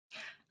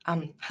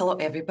Hello,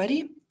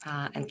 everybody,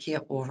 and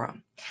kia ora.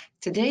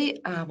 Today,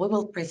 we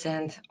will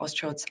present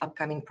Austroad's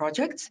upcoming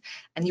projects,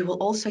 and you will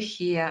also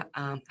hear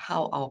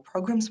how our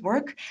programs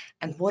work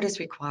and what is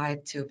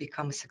required to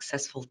become a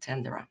successful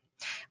tenderer.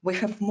 We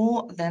have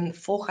more than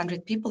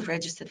 400 people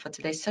registered for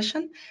today's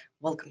session.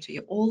 Welcome to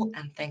you all,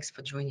 and thanks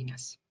for joining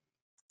us.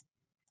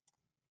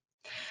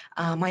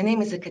 My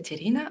name is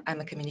Ekaterina.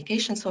 I'm a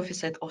communications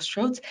officer at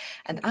Austroads,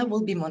 and I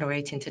will be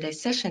moderating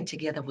today's session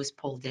together with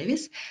Paul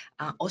Davis,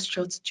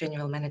 Austroads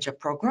General Manager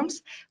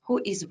Programs,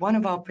 who is one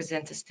of our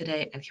presenters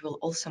today, and he will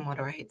also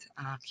moderate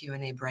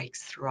Q&A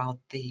breaks throughout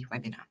the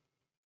webinar.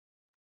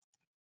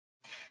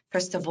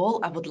 First of all,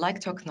 I would like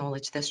to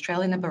acknowledge the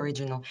Australian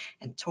Aboriginal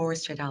and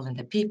Torres Strait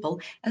Islander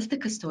people as the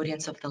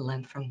custodians of the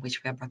land from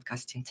which we are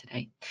broadcasting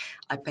today.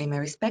 I pay my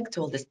respect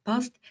to all this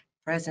past,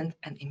 present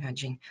and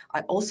emerging.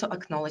 I also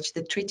acknowledge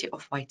the Treaty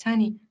of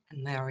Waitangi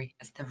and Maori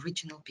as the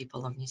original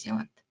people of New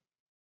Zealand.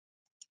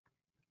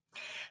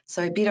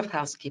 So a bit of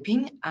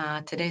housekeeping.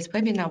 Today's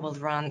webinar will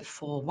run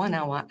for 1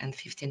 hour and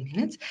 15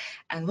 minutes,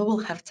 and we will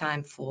have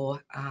time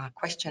for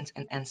questions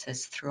and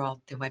answers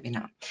throughout the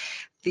webinar.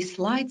 The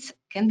slides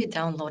can be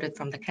downloaded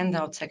from the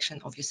handout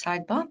section of your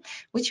sidebar,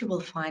 which you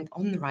will find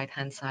on the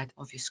right-hand side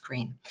of your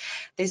screen.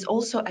 There's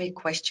also a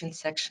question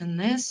section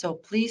there, so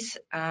please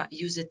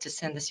use it to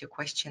send us your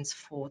questions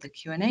for the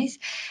Q&As.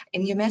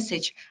 In your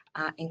message,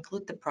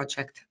 include the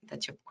project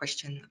that your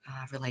question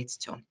relates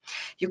to.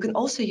 You can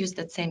also use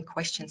that same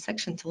question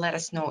section to let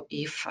us know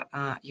if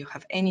you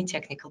have any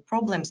technical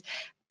problems,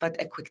 but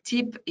a quick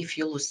tip, if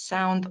you lose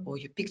sound or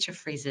your picture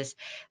freezes,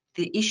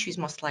 the issue is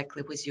most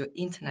likely with your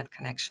internet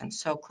connection.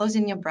 So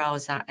closing your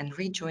browser and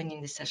rejoining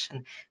the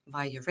session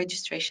via your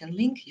registration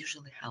link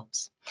usually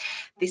helps.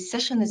 This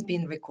session is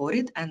being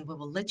recorded, and we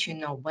will let you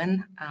know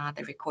when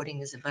the recording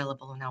is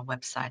available on our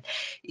website.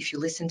 If you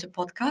listen to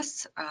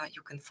podcasts,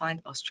 you can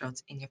find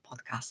Austroads in your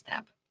podcast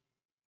app.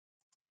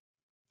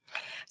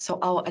 So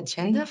our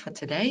agenda for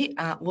today,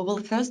 we will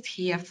first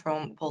hear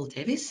from Paul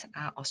Davis,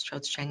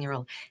 Austroads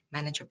General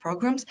Manager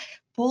Programs.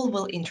 Paul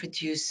will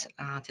introduce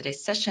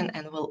today's session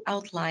and will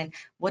outline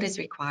what is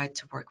required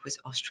to work with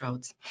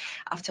Austroads.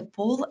 After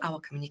Paul, our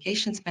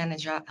communications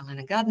manager,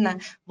 Elena Gardner,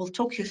 will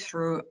talk you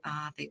through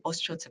the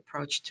Austroads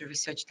approach to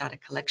research data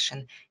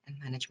collection and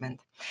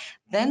management.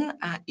 Then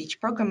each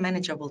program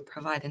manager will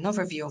provide an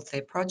overview of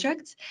their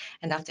projects,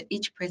 and after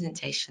each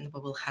presentation,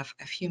 we will have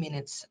a few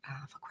minutes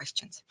for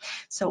questions.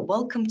 So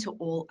welcome to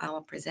all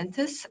our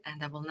presenters,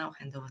 and I will now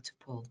hand over to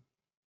Paul.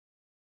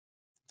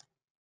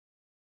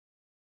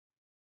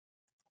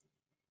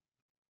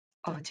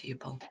 Over to you,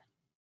 Paul.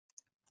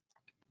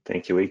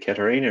 Thank you,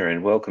 Ekaterina,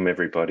 and welcome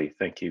everybody.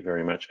 Thank you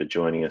very much for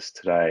joining us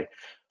today.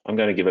 I'm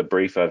going to give a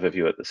brief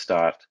overview at the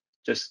start,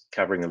 just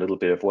covering a little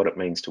bit of what it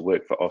means to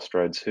work for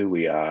Austroads, who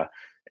we are,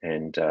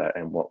 and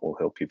what will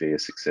help you be a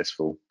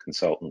successful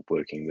consultant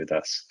working with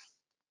us.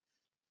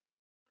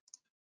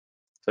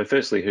 So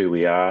firstly, who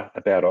we are.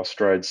 About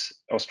Austroads.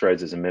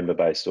 Austroads is a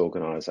member-based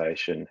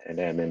organisation, and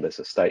our members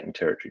are state and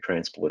territory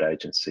transport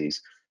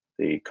agencies,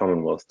 the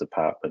Commonwealth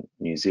Department,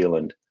 New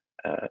Zealand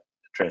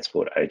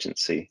Transport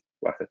Agency,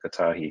 Waka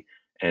Kotahi,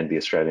 and the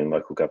Australian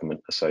Local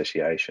Government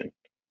Association.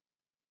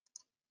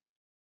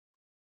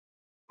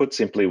 Put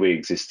simply, we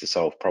exist to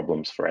solve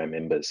problems for our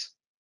members.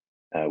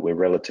 We're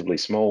relatively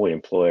small. We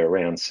employ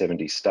around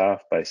 70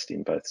 staff based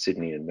in both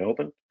Sydney and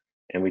Melbourne,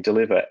 and we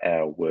deliver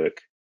our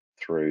work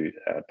through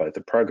both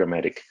a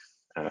programmatic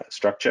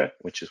structure,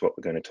 which is what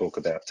we're going to talk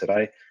about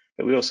today,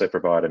 but we also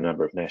provide a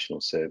number of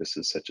national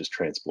services such as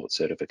Transport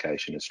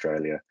Certification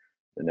Australia,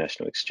 the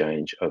National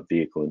Exchange of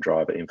Vehicle and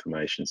Driver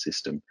Information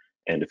System,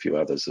 and a few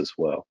others as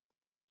well.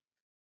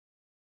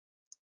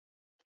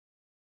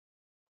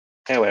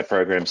 How our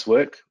programs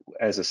work,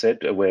 as I said,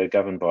 we're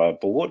governed by a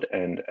board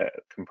and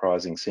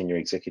comprising senior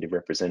executive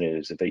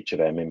representatives of each of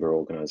our member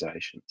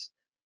organisations.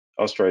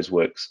 Austroads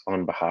works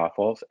on behalf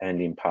of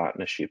and in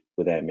partnership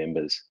with our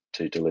members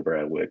to deliver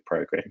our work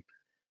program.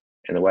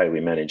 And the way we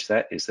manage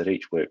that is that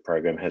each work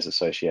program has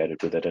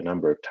associated with it a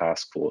number of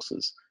task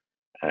forces.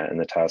 And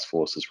the task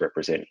forces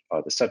represent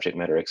either subject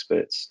matter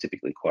experts,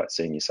 typically quite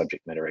senior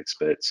subject matter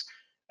experts,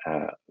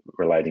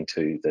 relating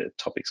to the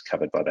topics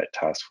covered by that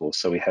task force.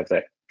 So we have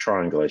that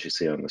triangle, as you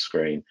see on the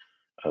screen,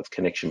 of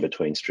connection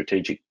between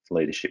strategic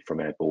leadership from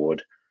our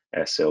board,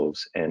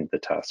 ourselves, and the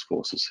task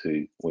forces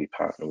who we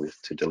partner with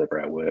to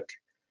deliver our work.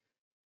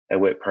 Our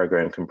work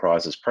program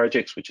comprises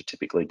projects which are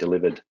typically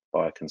delivered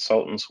by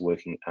consultants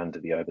working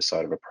under the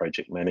oversight of a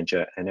project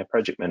manager, and our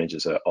project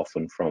managers are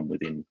often from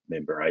within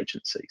member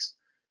agencies.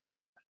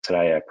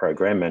 Today, our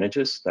program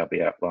managers, they'll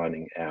be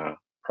outlining our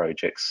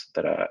projects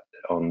that are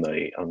on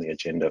the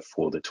agenda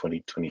for the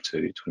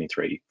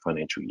 2022-23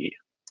 financial year.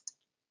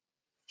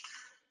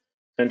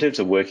 In terms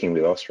of working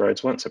with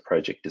Austroads, once a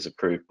project is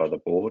approved by the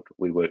board,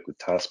 we work with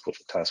task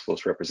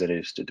force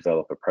representatives to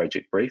develop a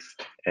project brief,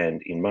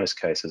 and in most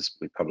cases,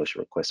 we publish a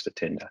request for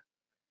tender.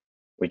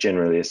 We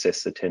generally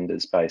assess the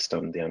tenders based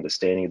on the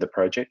understanding of the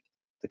project,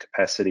 the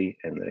capacity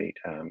and the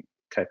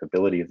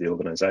capability of the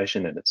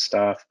organisation and its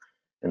staff,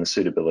 and the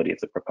suitability of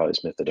the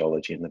proposed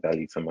methodology and the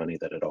value for money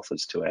that it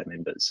offers to our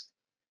members.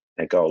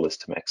 Our goal is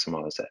to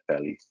maximise that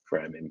value for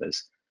our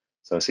members.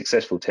 So a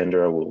successful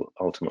tenderer will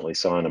ultimately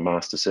sign a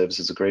master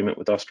services agreement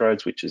with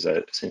Austroads, which is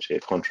essentially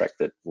a contract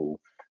that will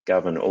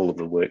govern all of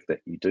the work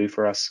that you do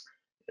for us.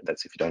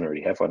 That's if you don't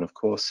already have one, of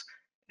course,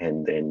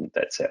 and then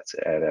that's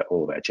out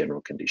all of our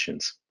general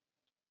conditions.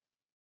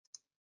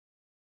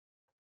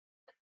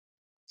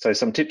 So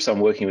some tips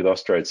on working with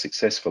Austroads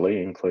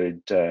successfully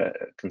include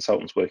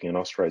consultants working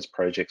on Austroads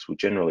projects will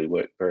generally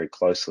work very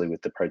closely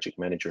with the project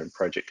manager and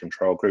project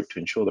control group to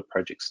ensure the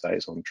project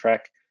stays on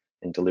track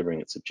and delivering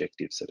its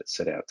objectives that it's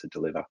set out to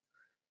deliver,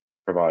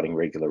 providing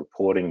regular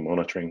reporting,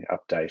 monitoring,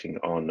 updating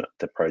on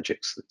the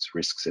project's its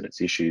risks and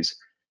its issues,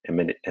 and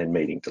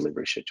meeting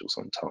delivery schedules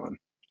on time.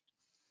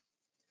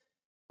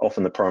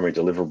 Often the primary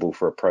deliverable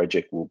for a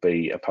project will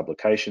be a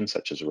publication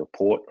such as a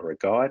report or a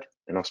guide,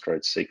 and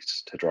Austroads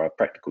seeks to drive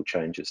practical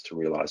changes to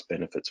realise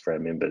benefits for our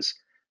members.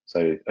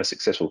 So a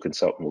successful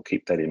consultant will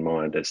keep that in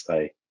mind as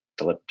they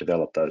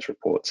develop those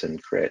reports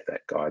and create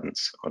that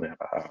guidance on our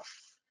behalf.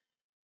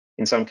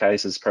 In some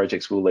cases,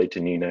 projects will lead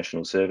to new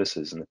national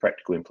services, and the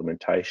practical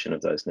implementation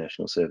of those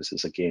national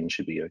services again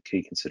should be a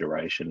key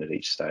consideration at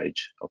each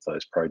stage of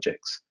those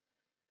projects.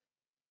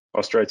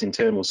 Austroads in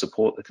turn will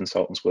support the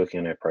consultants working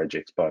on our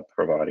projects by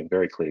providing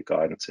very clear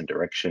guidance and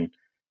direction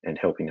and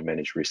helping to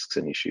manage risks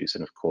and issues,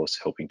 and of course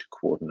helping to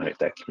coordinate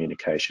that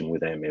communication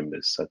with our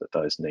members so that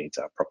those needs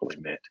are properly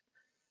met.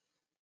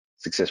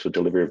 Successful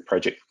delivery of a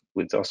project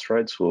with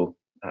Austroads will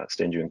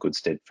stand you in good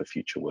stead for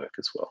future work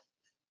as well.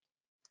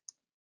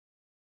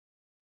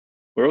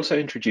 We're also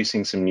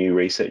introducing some new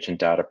research and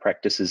data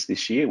practices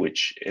this year,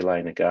 which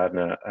Elena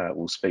Gardner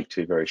will speak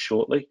to very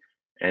shortly.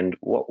 And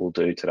what we'll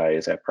do today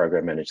is our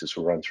program managers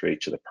will run through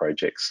each of the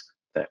projects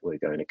that we're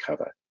going to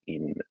cover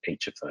in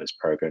each of those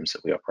programs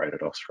that we operate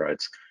at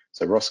Austroads.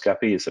 So Ross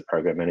Guppy is the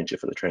program manager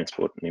for the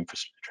Transport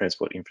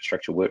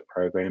Infrastructure Work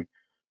Program,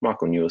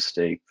 Michael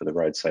Newesteig for the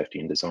Road Safety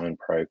and Design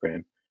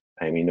Program,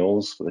 Amy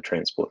Knowles for the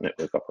Transport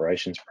Network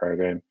Operations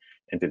Program,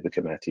 and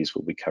Vivica Matthews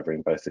will be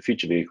covering both the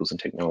Future Vehicles and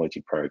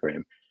Technology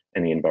Program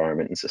and the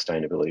Environment and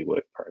Sustainability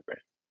Work Program.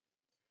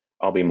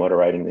 I'll be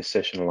moderating this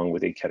session along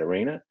with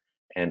Ekaterina,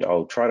 and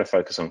I'll try to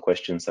focus on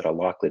questions that are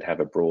likely to have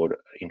a broad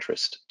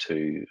interest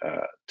to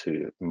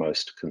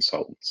most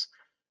consultants.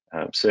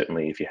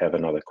 Certainly, if you have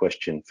another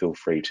question, feel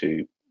free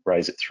to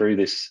raise it through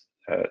this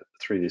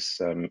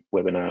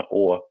webinar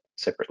or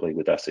separately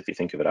with us if you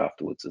think of it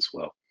afterwards as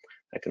well.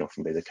 That can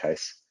often be the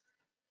case.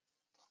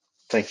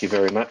 Thank you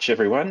very much,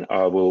 everyone.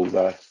 I will,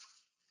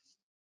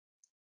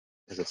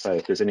 as I say,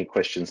 if there's any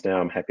questions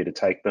now, I'm happy to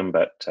take them,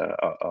 but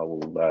I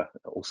will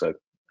also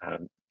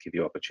give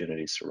you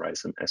opportunities to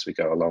raise them as we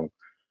go along.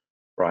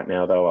 Right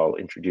now, though, I'll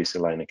introduce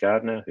Elena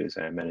Gardner, who's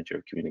our Manager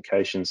of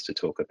Communications, to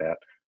talk about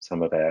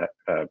some of our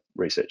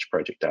research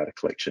project data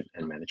collection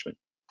and management.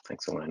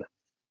 Thanks, Elena.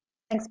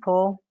 Thanks,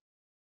 Paul.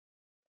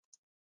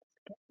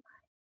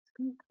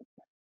 So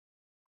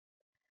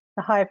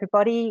hi,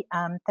 everybody.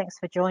 Thanks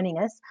for joining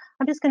us.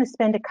 I'm just going to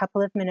spend a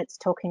couple of minutes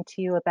talking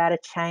to you about a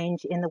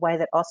change in the way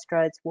that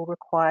Austroads will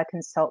require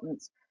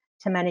consultants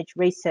to manage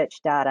research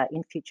data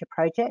in future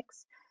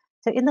projects.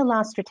 So in the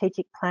last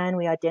strategic plan,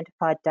 we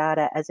identified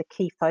data as a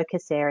key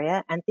focus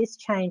area, and this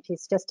change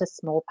is just a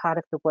small part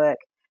of the work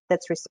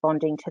that's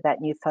responding to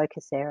that new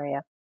focus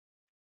area.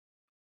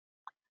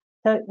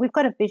 So we've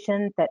got a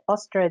vision that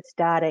Austroads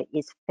data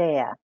is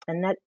fair,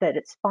 and that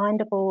it's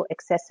findable,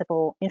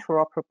 accessible,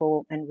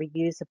 interoperable, and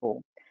reusable.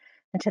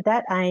 And to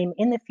that aim,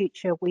 in the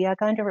future, we are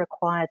going to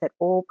require that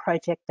all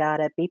project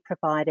data be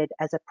provided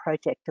as a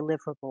project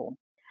deliverable.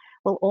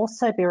 We'll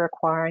also be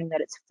requiring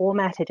that it's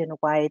formatted in a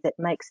way that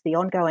makes the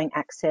ongoing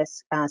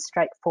access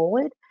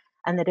straightforward,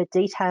 and that a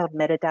detailed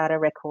metadata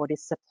record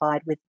is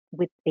supplied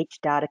with each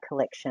data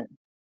collection.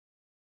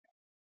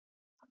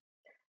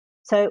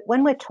 So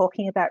when we're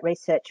talking about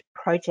research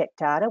project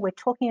data, we're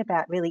talking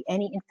about really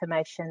any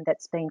information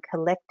that's been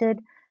collected,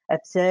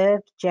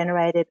 observed,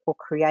 generated, or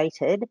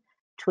created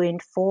to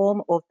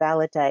inform or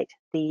validate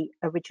the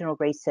original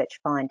research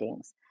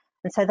findings.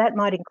 And so that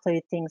might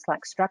include things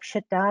like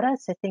structured data,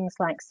 so things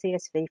like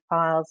CSV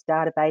files,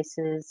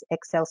 databases,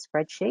 Excel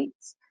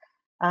spreadsheets,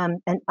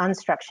 and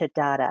unstructured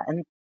data.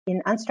 And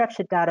in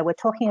unstructured data, we're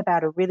talking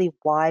about a really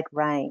wide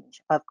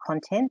range of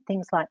content,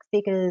 things like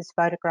figures,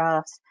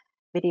 photographs,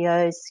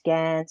 videos,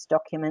 scans,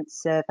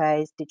 documents,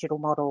 surveys, digital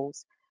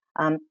models.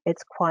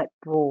 It's quite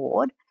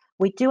broad.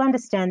 We do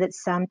understand that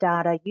some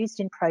data used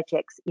in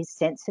projects is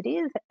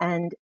sensitive,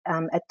 and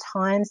at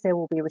times there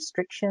will be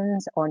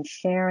restrictions on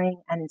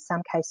sharing and in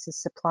some cases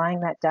supplying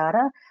that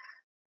data.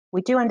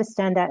 We do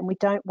understand that, and we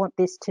don't want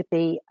this to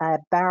be a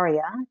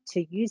barrier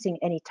to using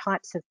any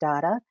types of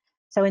data.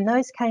 So in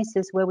those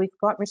cases where we've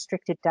got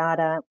restricted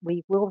data,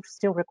 we will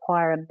still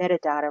require a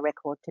metadata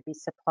record to be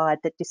supplied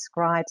that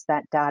describes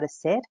that data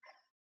set,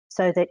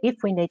 so that if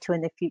we need to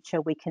in the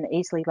future, we can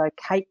easily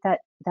locate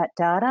that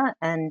data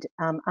and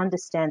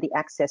understand the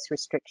access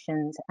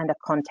restrictions and a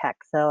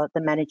contact for the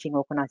managing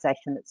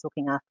organisation that's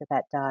looking after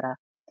that data.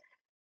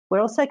 We're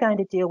also going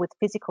to deal with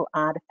physical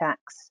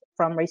artefacts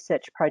from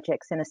research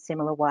projects in a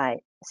similar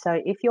way.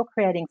 So if you're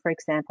creating, for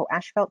example,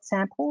 asphalt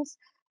samples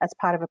as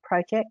part of a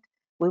project,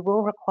 we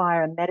will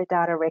require a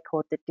metadata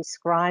record that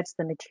describes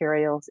the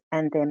materials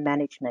and their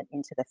management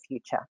into the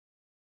future.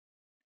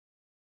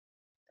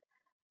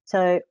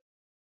 So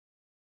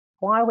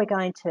why are we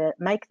going to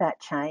make that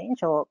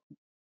change, or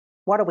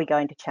what are we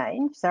going to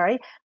change? Sorry,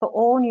 for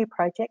all new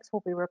projects,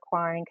 we'll be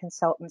requiring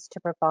consultants to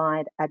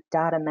provide a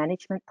data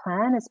management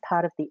plan as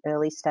part of the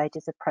early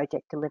stages of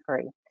project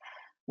delivery.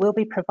 We'll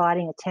be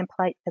providing a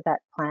template for that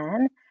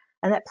plan,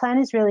 and that plan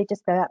is really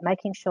just about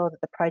making sure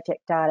that the project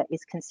data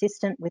is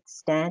consistent with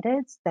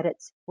standards, that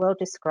it's well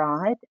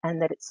described,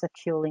 and that it's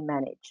securely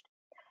managed.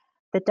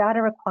 The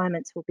data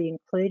requirements will be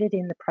included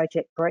in the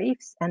project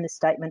briefs and the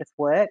statement of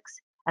works,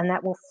 and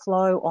that will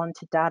flow on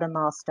to data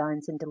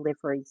milestones and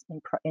deliverables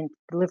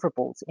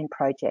in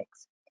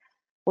projects.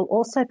 We'll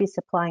also be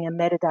supplying a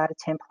metadata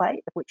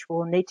template, which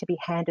will need to be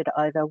handed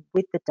over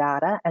with the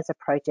data as a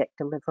project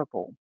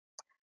deliverable.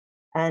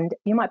 And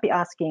you might be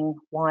asking,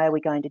 why are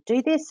we going to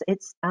do this?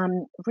 It's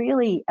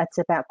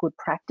about good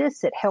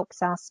practice. It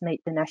helps us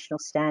meet the national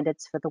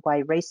standards for the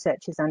way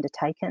research is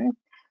undertaken.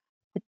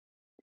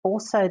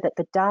 Also, that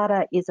the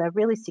data is a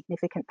really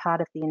significant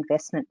part of the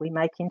investment we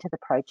make into the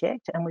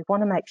project, and we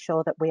want to make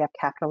sure that we are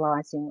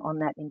capitalising on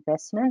that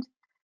investment.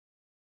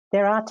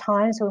 There are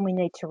times when we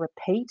need to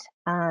repeat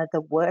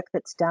the work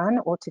that's done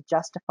or to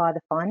justify the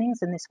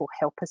findings, and this will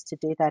help us to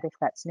do that if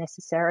that's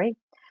necessary.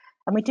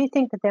 And we do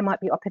think that there might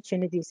be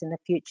opportunities in the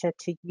future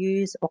to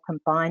use or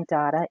combine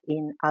data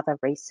in other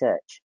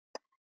research.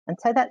 And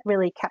so that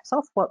really caps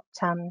off what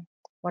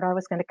I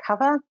was going to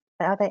cover.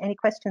 Are there any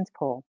questions,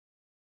 Paul?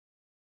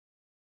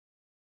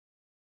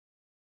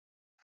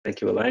 Thank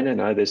you, Elena.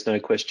 No, there's no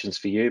questions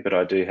for you, but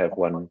I do have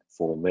one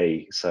for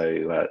me. So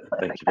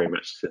thank you very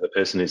much to the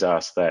person who's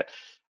asked that.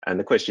 And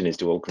the question is,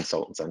 do all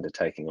consultants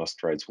undertaking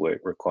Austroads work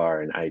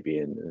require an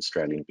ABN, an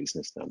Australian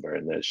business number?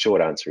 And the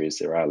short answer is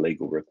there are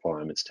legal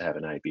requirements to have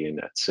an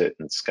ABN at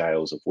certain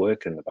scales of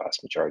work, and the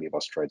vast majority of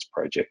Austroads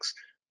projects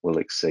will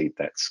exceed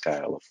that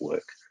scale of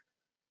work.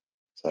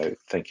 So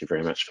thank you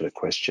very much for the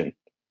question.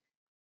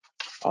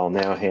 I'll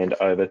now hand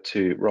over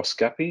to Ross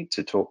Guppy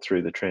to talk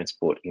through the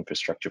Transport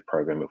Infrastructure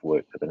Program of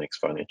Work for the next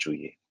financial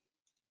year.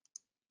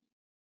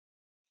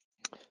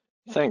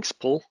 Thanks,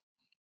 Paul.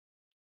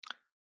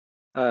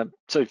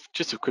 So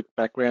just a quick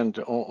background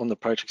on the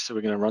projects that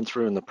we're going to run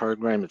through, and the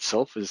program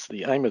itself is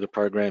the aim of the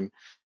program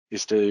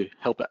is to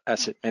help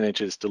asset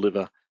managers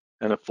deliver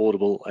an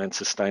affordable and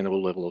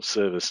sustainable level of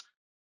service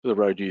for the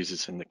road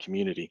users in the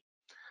community.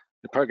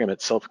 The program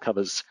itself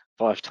covers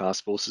 5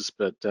 task forces,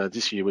 but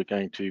this year we're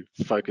going to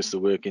focus the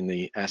work in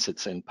the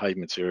assets and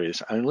pavements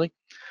areas only.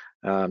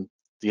 The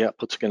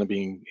outputs are going to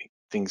be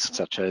things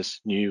such as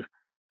new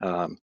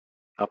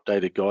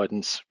updated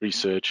guidance,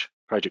 research,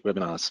 project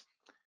webinars.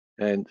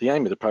 And the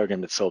aim of the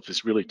program itself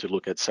is really to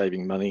look at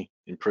saving money,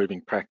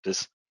 improving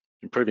practice,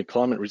 improving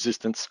climate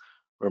resistance,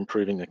 or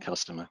improving the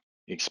customer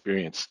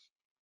experience.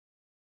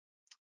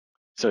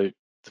 So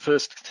the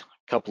first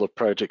couple of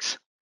projects,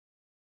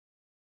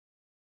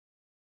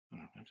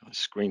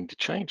 screen to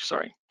change,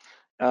 sorry,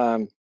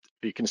 for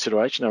your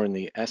consideration are in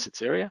the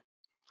assets area.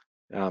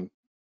 The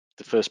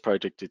first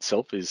project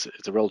itself is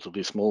a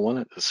relatively small one,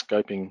 the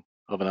scoping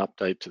of an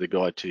update to the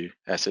Guide to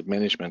Asset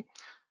Management.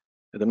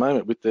 At the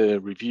moment, with the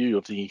review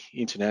of the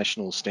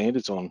international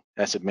standards on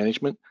asset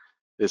management,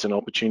 there's an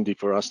opportunity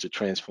for us to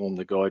transform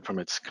the guide from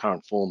its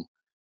current form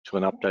to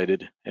an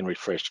updated and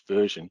refreshed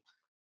version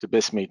to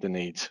best meet the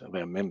needs of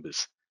our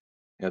members.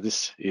 Now,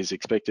 this is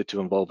expected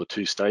to involve a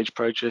 2-stage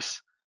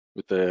process,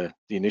 with the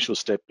initial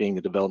step being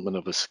the development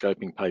of a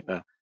scoping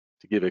paper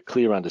to give a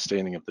clear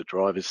understanding of the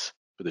drivers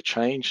for the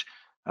change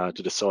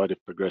to decide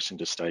if progressing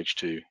to stage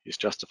 2 is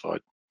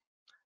justified.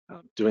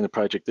 Doing the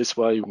project this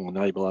way will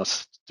enable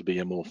us to be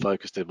a more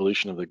focused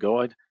evolution of the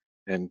guide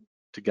and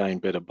to gain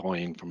better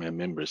buy-in from our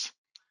members.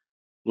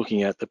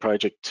 Looking at the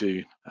project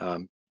to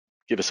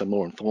give us a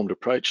more informed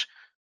approach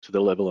to the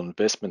level of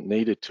investment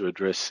needed to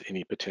address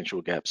any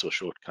potential gaps or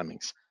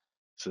shortcomings.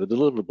 So the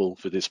deliverable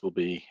for this will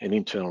be an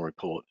internal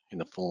report in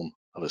the form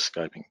of a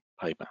scoping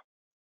paper.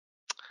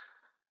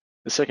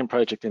 The second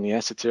project in the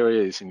assets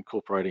area is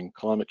incorporating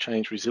climate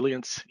change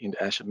resilience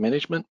into asset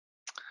management.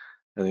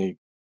 And the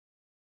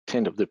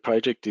intent of the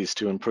project is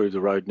to improve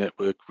the road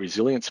network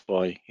resilience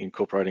by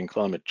incorporating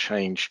climate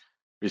change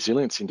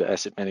resilience into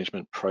asset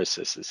management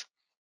processes.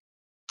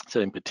 So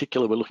in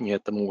particular, we're looking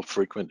at the more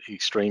frequent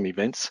extreme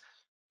events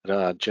that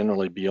are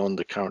generally beyond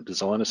the current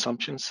design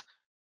assumptions.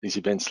 These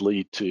events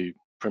lead to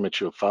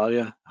premature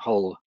failure,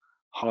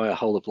 higher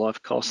whole of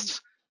life costs,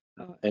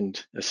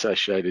 and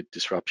associated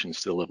disruptions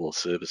to the level of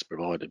service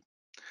provided.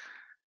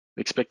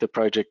 We expect the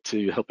project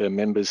to help our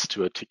members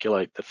to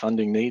articulate the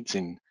funding needs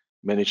in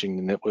managing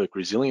the network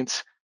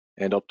resilience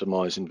and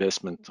optimise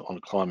investment on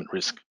climate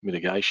risk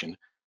mitigation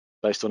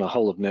based on a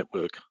whole of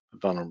network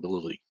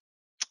vulnerability.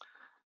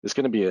 There's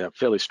going to be a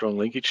fairly strong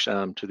linkage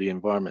to the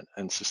Environment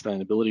and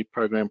Sustainability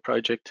Program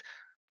project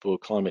for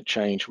climate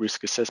change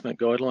risk assessment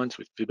guidelines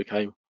with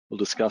FBK we'll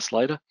discuss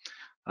later.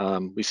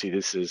 We see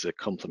this as a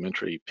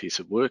complementary piece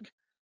of work.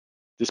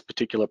 This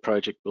particular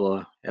project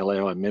will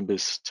allow our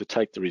members to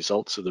take the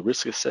results of the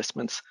risk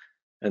assessments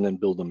and then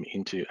build them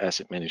into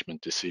asset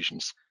management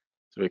decisions.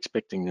 So we're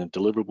expecting the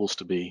deliverables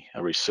to be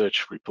a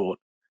research report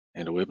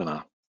and a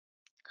webinar.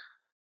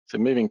 So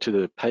moving to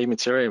the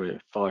pavements area, we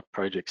have 5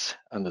 projects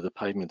under the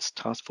Pavements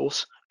Task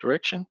Force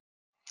direction.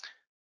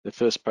 The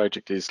first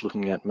project is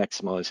looking at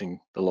maximising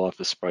the life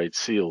of sprayed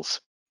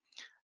seals.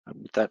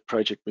 With that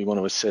project, we want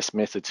to assess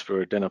methods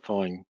for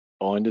identifying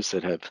binders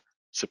that have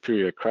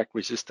superior crack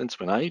resistance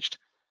when aged,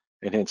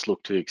 and hence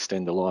look to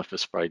extend the life of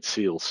sprayed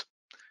seals.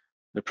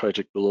 The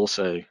project will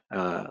also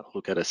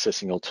look at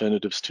assessing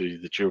alternatives to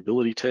the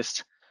durability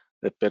tests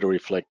that better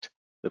reflect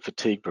the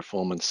fatigue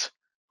performance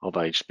of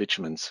aged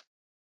bitumens.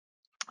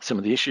 Some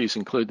of the issues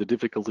include the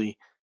difficulty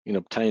in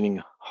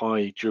obtaining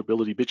high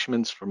durability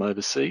bitumens from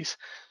overseas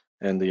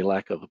and the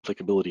lack of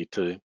applicability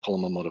to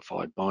polymer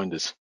modified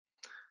binders.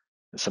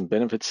 Some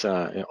benefits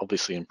are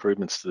obviously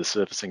improvements to the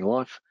surfacing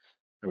life,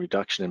 a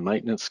reduction in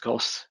maintenance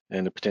costs,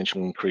 and a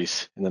potential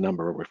increase in the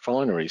number of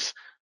refineries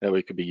that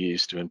we could be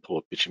used to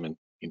import bitumen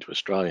into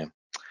Australia.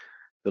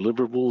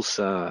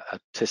 Deliverables are a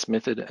test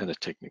method and a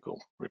technical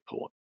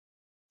report.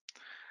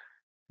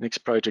 Next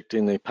project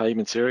in the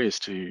pavements area is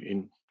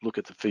to look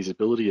at the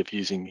feasibility of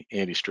using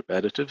anti-strip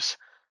additives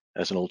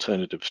as an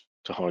alternative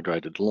to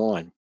hydrated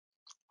lime.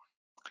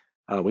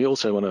 We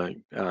also want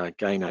to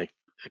gain a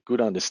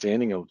good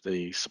understanding of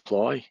the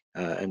supply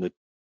and the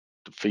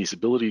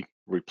feasibility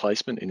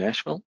replacement in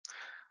asphalt.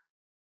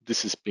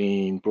 This has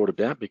been brought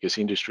about because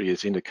industry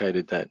has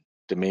indicated that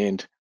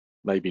demand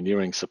may be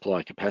nearing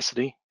supply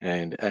capacity,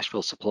 and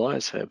asphalt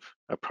suppliers have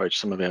approached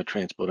some of our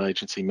Transport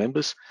Agency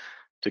members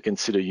to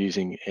consider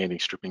using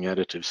anti-stripping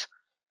additives.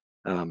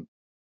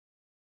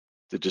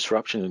 The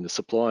disruption in the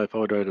supply of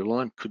hydrated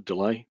lime could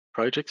delay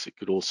projects. It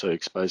could also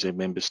expose our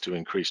members to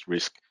increased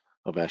risk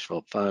of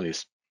asphalt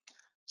failures.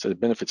 So the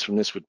benefits from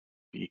this would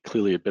be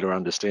clearly a better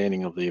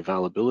understanding of the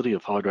availability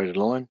of hydrated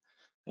lime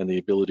and the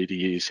ability to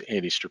use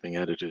anti-stripping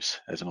additives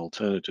as an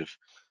alternative.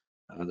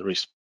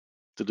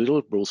 The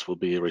deliverables will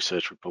be a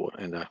research report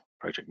and a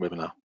project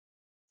webinar.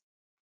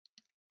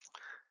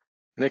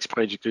 The next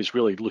project is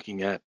really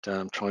looking at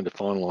trying to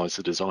finalise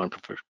the design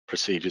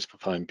procedures for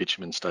foam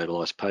bitumen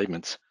stabilised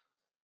pavements.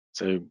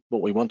 So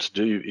what we want to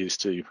do is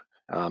to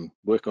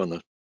work on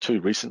the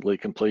 2 recently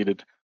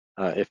completed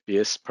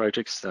FBS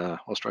projects,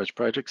 Austros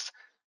projects,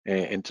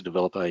 and to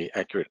develop a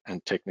accurate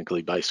and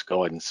technically based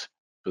guidance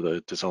for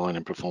the design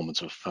and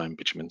performance of foam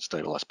bitumen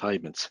stabilised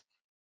pavements.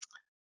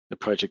 The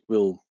project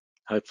will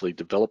hopefully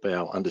develop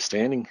our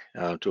understanding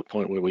to a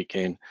point where we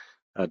can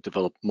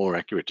develop more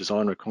accurate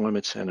design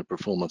requirements and a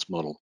performance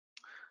model.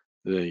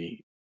 The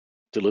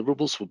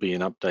deliverables will be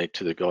an update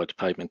to the Guide to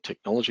Pavement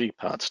Technology,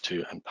 Parts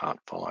 2 and Part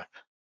 5,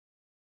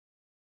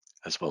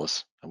 as well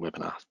as a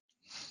webinar.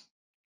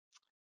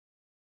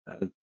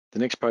 The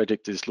next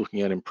project is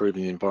looking at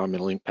improving the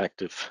environmental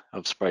impact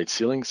of sprayed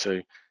sealing.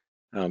 So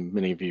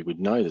many of you would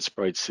know that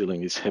sprayed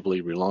sealing is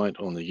heavily reliant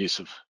on the use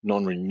of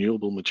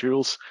non-renewable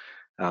materials,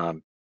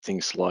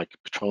 things like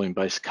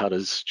petroleum-based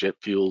cutters, jet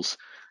fuels,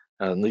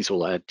 and these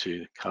all add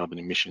to carbon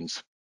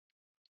emissions.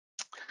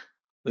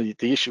 The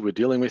issue we're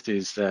dealing with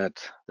is that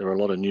there are a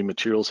lot of new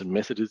materials and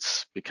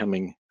methods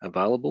becoming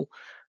available.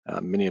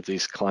 Many of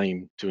these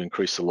claim to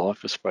increase the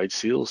life of sprayed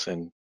seals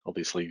and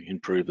obviously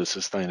improve the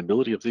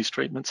sustainability of these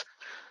treatments,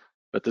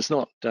 but there's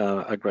not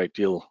a great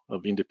deal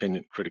of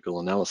independent critical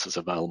analysis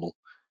available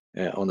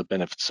on the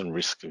benefits and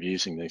risks of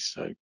using these.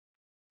 So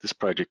this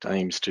project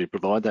aims to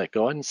provide that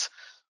guidance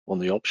on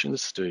the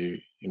options to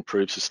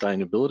improve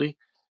sustainability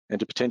and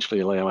to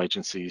potentially allow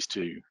agencies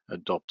to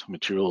adopt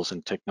materials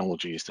and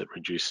technologies that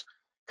reduce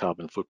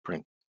carbon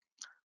footprint.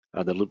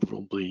 There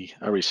will be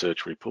a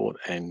research report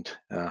and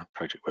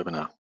project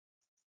webinar.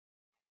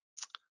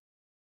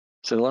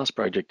 So the last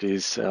project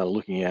is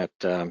looking at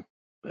a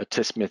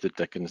test method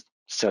that can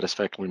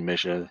satisfactorily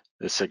measure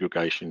the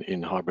segregation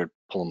in hybrid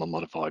polymer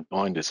modified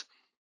binders.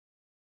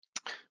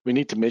 We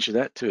need to measure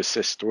that to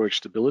assess storage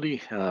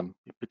stability,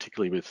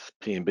 particularly with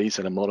PMBs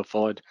that are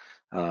modified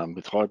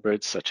with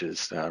hybrids such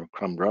as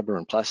crumb rubber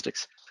and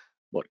plastics.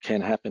 What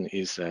can happen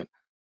is that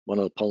one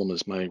of the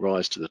polymers may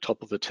rise to the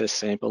top of the test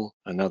sample,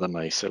 another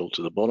may settle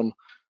to the bottom of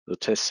the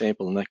test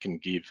sample, and that can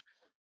give,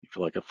 if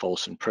you like, a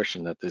false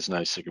impression that there's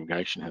no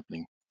segregation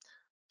happening.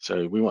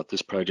 So we want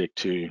this project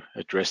to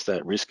address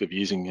that risk of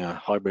using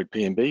hybrid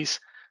PMBs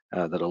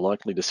that are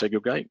likely to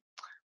segregate.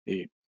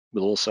 It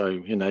will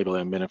also enable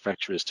our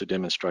manufacturers to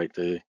demonstrate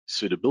the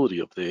suitability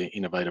of their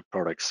innovative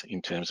products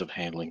in terms of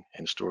handling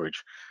and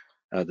storage.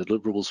 The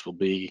deliverables will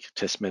be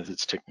test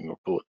methods, technical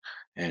report,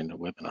 and a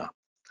webinar.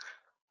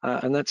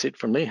 And that's it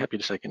from me. Happy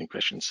to take any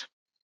questions.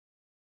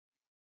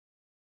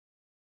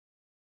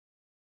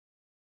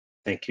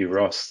 Thank you,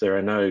 Ross. There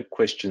are no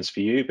questions for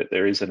you, but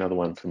there is another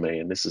one for me,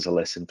 and this is a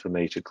lesson for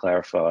me to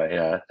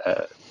clarify,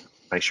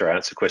 make sure I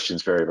answer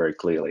questions very, very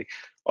clearly.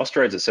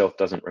 Austros itself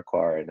doesn't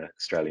require an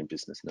Australian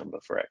business number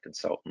for our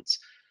consultants.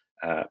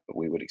 but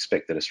we would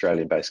expect that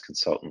Australian-based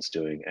consultants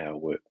doing our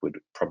work would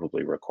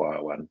probably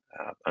require one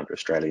under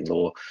Australian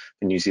law.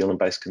 For New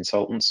Zealand-based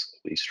consultants,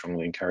 we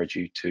strongly encourage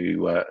you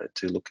to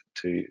look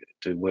to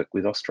work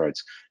with Austroads,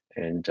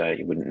 and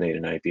you wouldn't need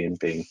an ABN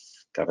being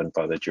governed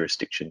by the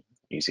jurisdiction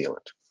New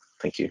Zealand.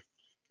 Thank you.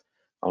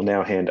 I'll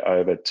now hand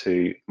over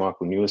to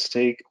Michael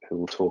Neuesteig, who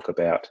will talk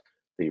about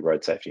the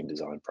Road Safety and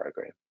Design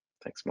Program.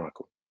 Thanks,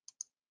 Michael.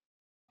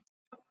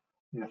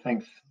 Yeah,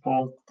 thanks,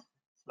 Paul.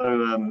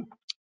 So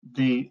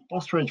the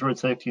Austroads Road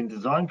Safety and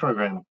Design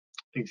Program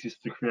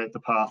exists to create the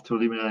path to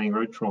eliminating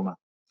road trauma.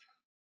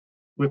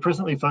 We're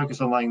presently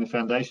focused on laying the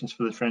foundations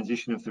for the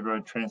transition of the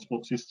road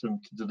transport system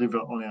to deliver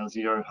on our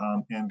zero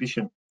harm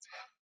ambition.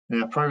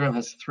 And our program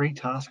has 3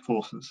 task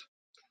forces.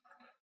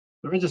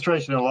 The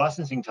Registration and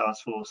Licensing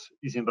Task Force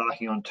is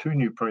embarking on 2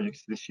 new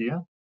projects this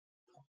year.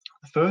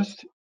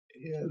 First,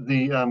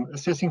 the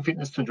Assessing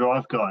Fitness to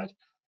Drive Guide.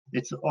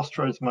 It's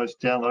Austroads'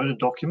 most downloaded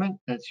document,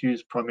 and it's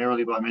used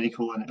primarily by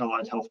medical and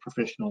allied health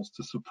professionals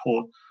to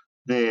support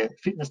their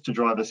fitness to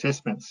drive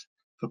assessments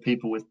for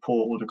people with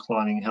poor or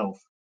declining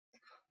health.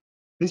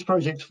 This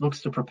project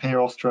looks to prepare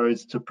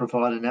Austroads to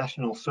provide a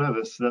national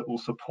service that will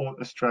support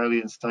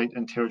Australian state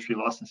and territory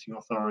licensing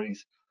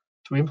authorities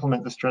to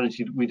implement the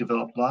strategy that we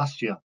developed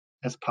last year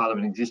as part of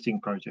an existing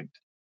project.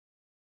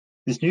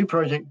 This new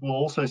project will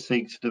also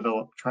seek to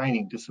develop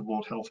training to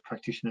support health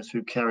practitioners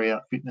who carry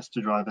out fitness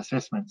to drive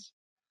assessments.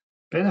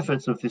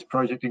 Benefits of this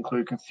project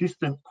include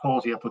consistent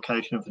quality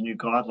application of the new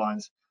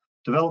guidelines,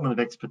 development of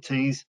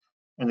expertise,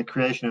 and the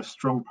creation of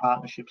strong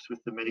partnerships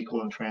with the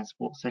medical and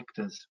transport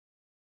sectors.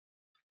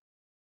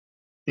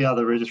 The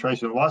other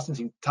Registration and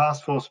Licensing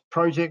Task Force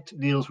project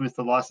deals with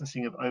the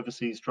licensing of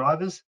overseas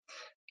drivers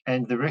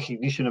and the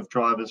recognition of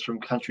drivers from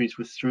countries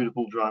with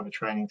suitable driver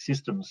training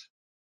systems.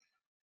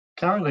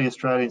 Currently,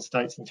 Australian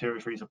states and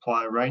territories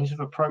apply a range of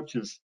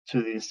approaches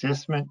to the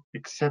assessment,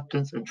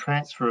 acceptance, and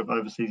transfer of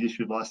overseas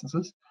issued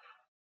licenses.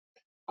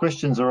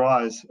 Questions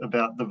arise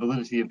about the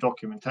validity of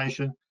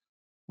documentation,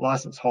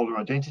 licence holder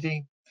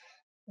identity,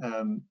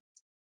 and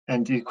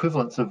the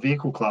equivalence of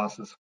vehicle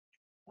classes.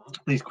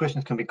 These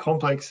questions can be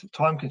complex,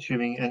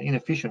 time-consuming, and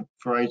inefficient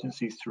for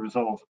agencies to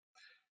resolve.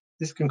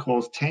 This can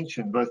cause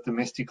tension both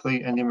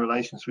domestically and in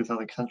relations with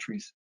other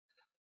countries.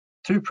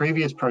 2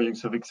 previous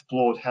projects have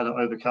explored how to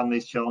overcome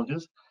these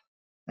challenges,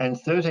 and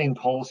 13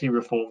 policy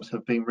reforms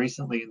have been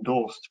recently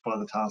endorsed by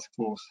the task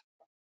force.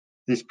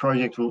 This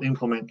project will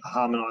implement a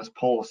harmonised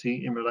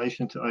policy in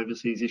relation to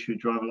overseas issued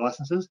driver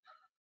licences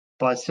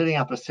by setting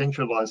up a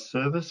centralised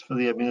service for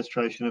the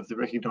administration of the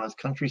Recognised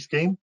Country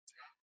Scheme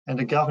and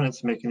a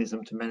governance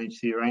mechanism to manage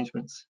the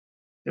arrangements.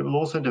 It will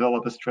also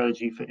develop a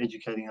strategy for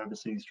educating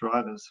overseas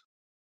drivers.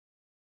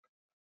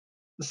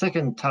 The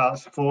second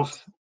task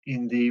force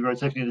in the Road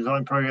Safety and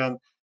Design Program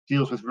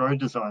deals with road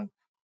design.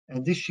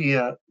 And this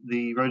year,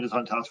 the Road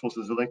Design Task Force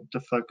is elected to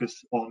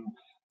focus on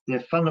their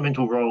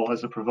fundamental role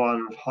as a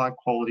provider of high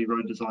quality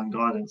road design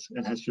guidance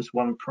and has just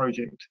 1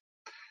 project.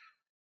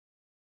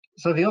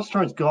 So the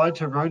Austroads Guide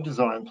to Road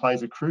Design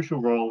plays a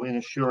crucial role in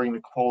assuring the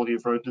quality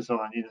of road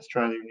design in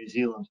Australia and New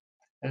Zealand,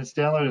 and it's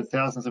downloaded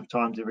thousands of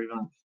times every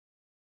month.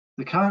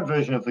 The current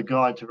version of the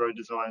Guide to Road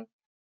Design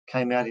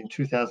came out in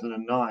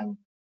 2009.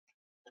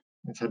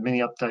 It's had many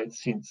updates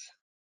since.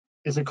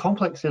 It's a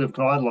complex set of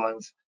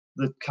guidelines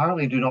that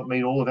currently do not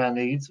meet all of our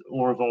needs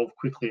or evolve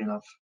quickly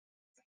enough.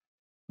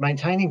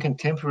 Maintaining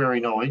contemporary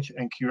knowledge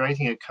and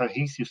curating a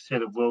cohesive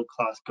set of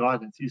world-class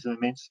guidance is an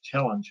immense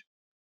challenge.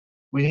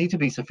 We need to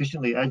be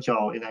sufficiently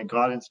agile in our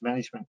guidance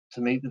management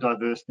to meet the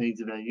diverse needs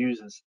of our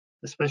users,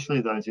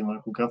 especially those in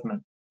local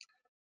government.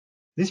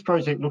 This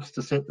project looks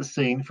to set the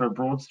scene for a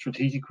broad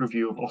strategic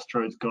review of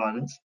Austroads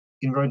guidance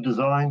in road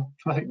design,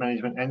 traffic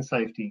management and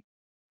safety,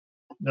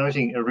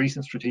 noting a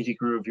recent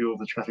strategic review of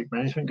the Traffic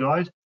Management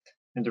Guide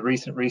and a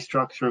recent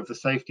restructure of the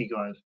Safety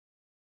Guide.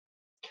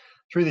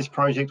 Through this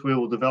project, we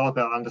will develop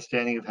our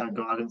understanding of how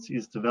guidance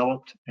is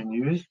developed and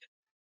used.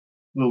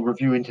 We'll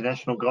review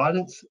international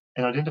guidance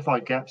and identify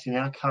gaps in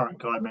our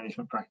current guide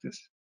management practice,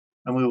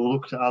 and we will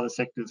look to other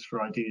sectors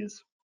for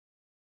ideas.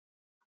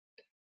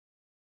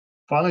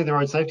 Finally, the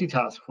Road Safety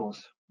Task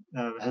Force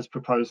has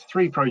proposed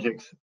 3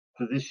 projects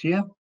for this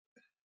year.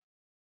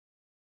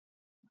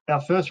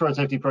 Our first road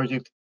safety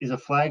project is a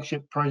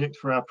flagship project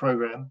for our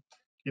program.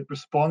 It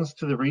responds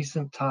to the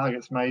recent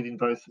targets made in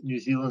both New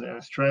Zealand and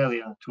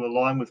Australia to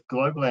align with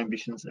global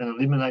ambitions and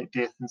eliminate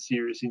death and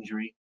serious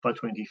injury by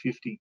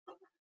 2050.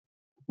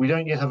 We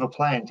don't yet have a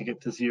plan to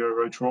get to zero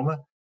road trauma,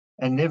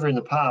 and never in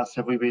the past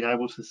have we been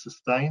able to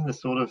sustain the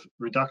sort of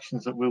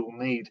reductions that we will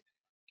need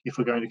if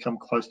we're going to come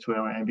close to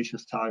our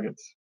ambitious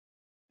targets.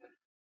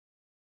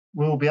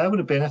 We will be able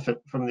to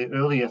benefit from the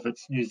early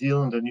efforts New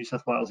Zealand and New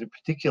South Wales in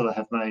particular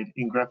have made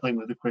in grappling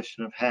with the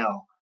question of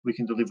how we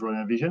can deliver on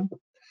our vision.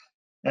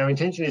 Our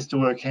intention is to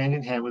work hand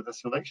in hand with a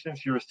selection of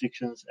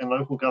jurisdictions and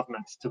local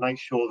governments to make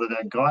sure that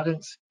our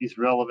guidance is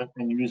relevant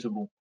and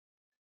usable.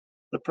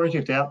 The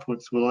project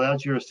outputs will allow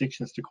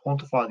jurisdictions to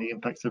quantify the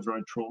impacts of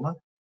road trauma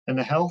and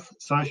the health,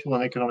 social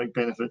and economic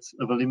benefits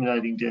of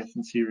eliminating death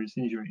and serious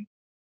injury.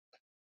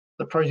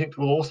 The project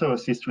will also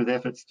assist with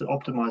efforts to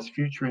optimise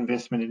future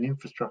investment in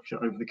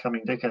infrastructure over the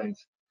coming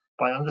decades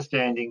by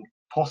understanding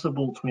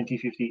possible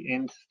 2050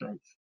 end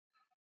states,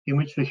 in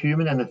which the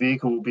human and the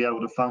vehicle will be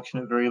able to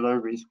function at very low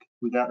risk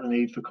without the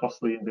need for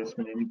costly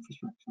investment in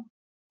infrastructure.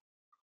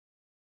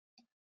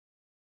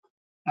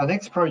 Our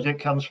next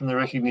project comes from the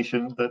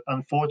recognition that,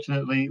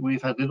 unfortunately,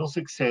 we've had little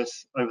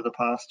success over the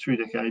past 2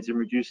 decades in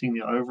reducing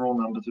the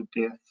overall numbers of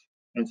deaths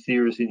and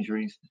serious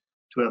injuries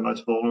to our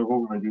most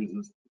vulnerable road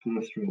users,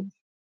 pedestrians.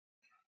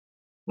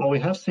 While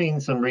we have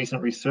seen some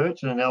recent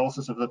research and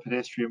analysis of the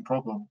pedestrian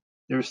problem,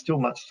 there is still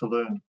much to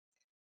learn.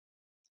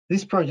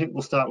 This project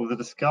will start with a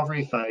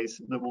discovery phase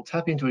that will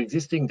tap into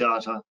existing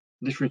data,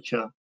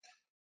 literature,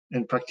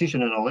 and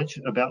practitioner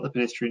knowledge about the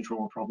pedestrian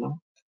trauma problem,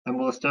 and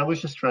will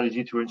establish a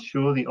strategy to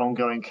ensure the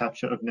ongoing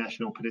capture of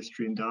national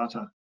pedestrian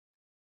data.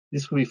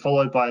 This will be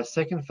followed by a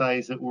second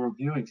phase that will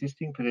review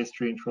existing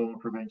pedestrian trauma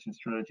prevention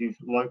strategies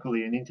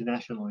locally and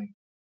internationally.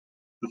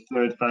 The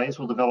third phase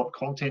will develop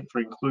content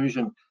for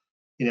inclusion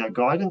in our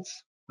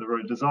guidance, the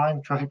road design,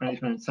 traffic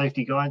management and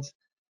safety guides,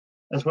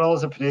 as well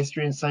as a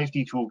pedestrian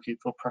safety toolkit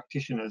for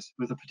practitioners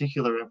with a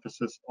particular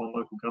emphasis on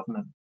local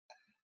government.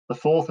 The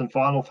fourth and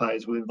final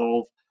phase will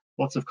involve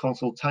lots of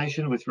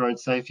consultation with road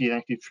safety and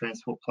active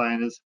transport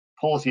planners,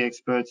 policy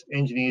experts,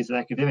 engineers and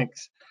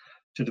academics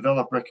to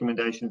develop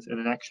recommendations and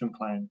an action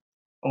plan,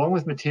 along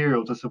with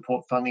material to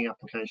support funding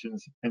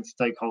applications and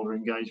stakeholder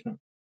engagement.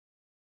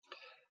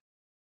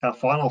 Our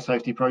final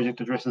safety project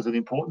addresses an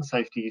important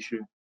safety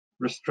issue: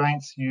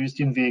 restraints used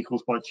in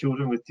vehicles by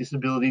children with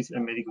disabilities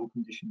and medical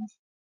conditions.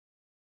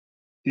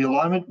 The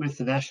alignment with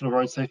the National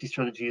Road Safety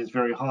Strategy is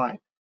very high,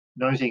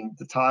 noting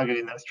the target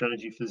in that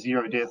strategy for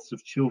 0 deaths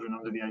of children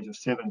under the age of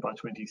 7 by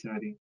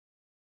 2030.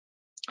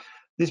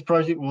 This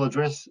project will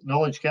address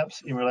knowledge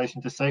gaps in relation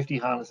to safety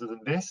harnesses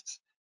and vests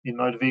in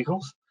motor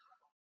vehicles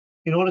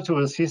in order to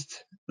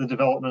assist the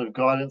development of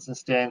guidance and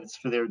standards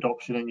for their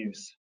adoption and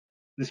use.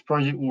 This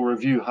project will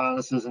review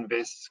harnesses and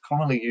vests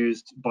commonly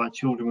used by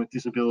children with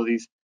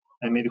disabilities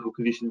and medical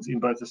conditions in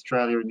both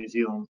Australia and New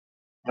Zealand,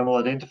 and will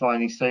identify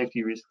any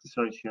safety risks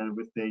associated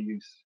with their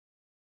use.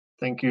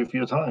 Thank you for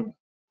your time.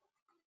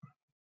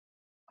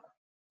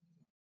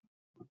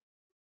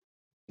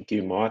 Thank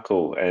you,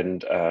 Michael,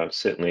 and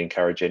certainly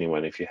encourage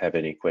anyone, if you have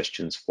any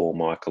questions for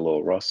Michael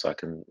or Ross, I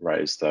can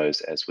raise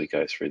those as we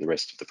go through the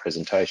rest of the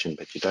presentation,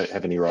 but you don't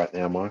have any right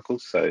now, Michael,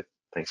 so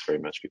thanks very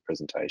much for your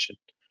presentation.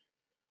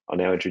 I'll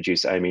now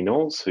introduce Amy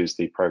Knowles, who's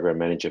the Program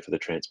Manager for the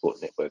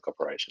Transport Network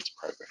Operations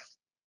Program.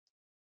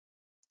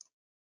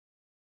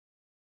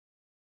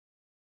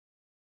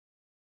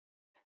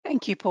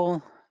 Thank you,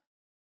 Paul.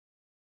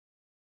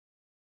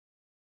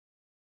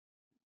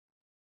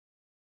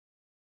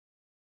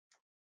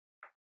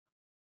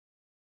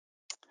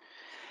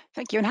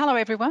 Thank you, and hello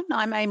everyone.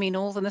 I'm Amy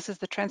Knowles and this is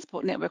the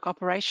Transport Network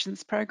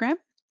Operations Program.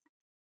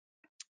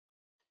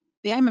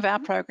 The aim of our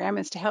program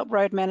is to help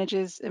road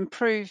managers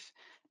improve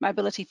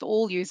mobility for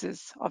all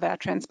users of our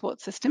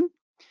transport system.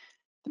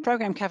 The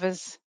program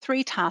covers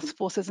 3 task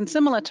forces, and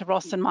similar to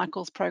Ross and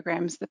Michael's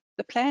programs,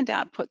 the planned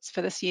outputs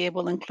for this year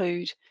will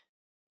include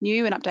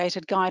new and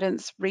updated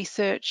guidance,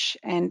 research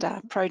and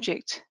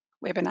project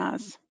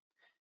webinars.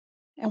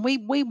 And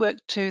we work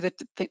to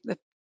the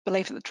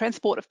belief that the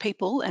transport of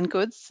people and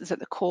goods is at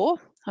the core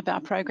of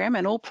our program,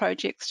 and all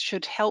projects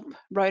should help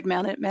road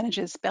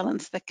managers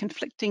balance the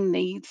conflicting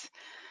needs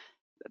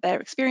that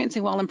they're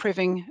experiencing while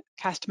improving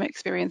customer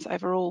experience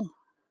overall.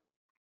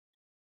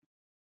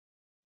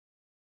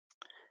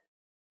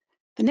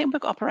 The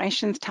Network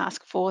Operations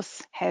Task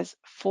Force has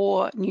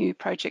 4 new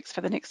projects for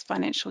the next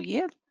financial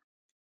year.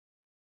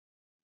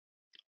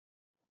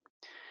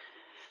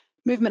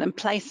 Movement and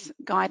place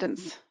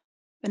guidance.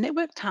 The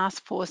Network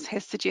Task Force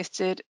has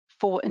suggested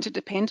 4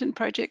 interdependent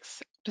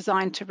projects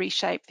designed to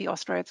reshape the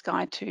Austroads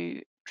Guide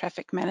to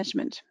Traffic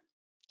Management.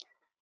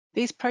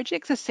 These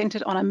projects are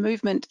centred on a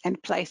movement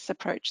and place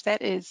approach,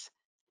 that is,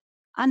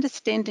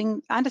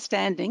 understanding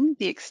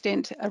the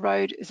extent a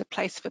road is a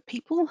place for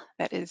people,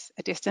 that is,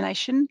 a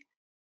destination,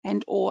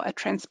 and or a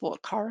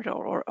transport corridor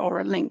or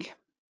a link.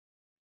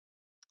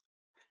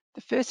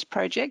 The first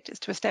project is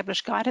to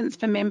establish guidance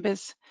for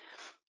members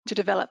to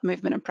develop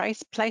movement and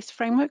place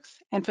frameworks,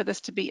 and for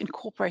this to be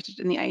incorporated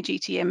in the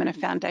AGTM in a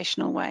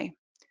foundational way.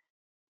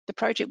 The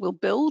project will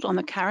build on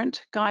the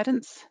current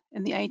guidance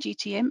in the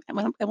AGTM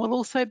and will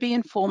also be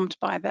informed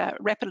by the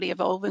rapidly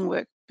evolving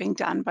work being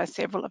done by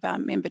several of our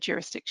member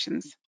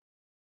jurisdictions.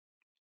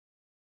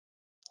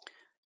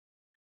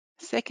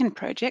 Second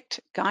project,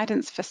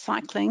 guidance for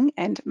cycling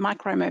and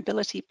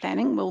micromobility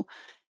planning, will,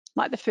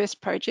 like the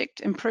first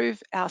project,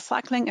 improve our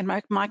cycling and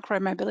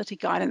micromobility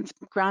guidance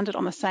grounded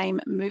on the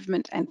same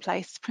movement and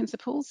place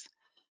principles.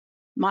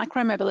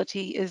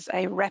 Micromobility is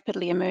a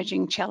rapidly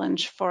emerging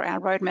challenge for our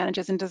road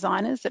managers and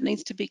designers that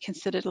needs to be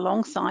considered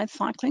alongside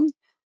cycling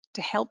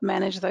to help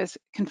manage those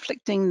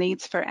conflicting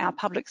needs for our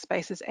public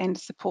spaces and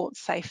support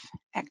safe,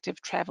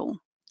 active travel.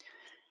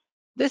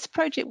 This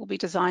project will be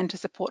designed to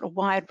support a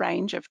wide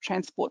range of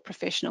transport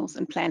professionals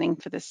in planning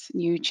for this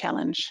new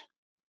challenge.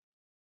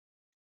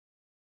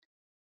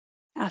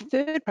 Our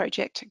third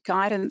project,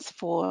 Guidance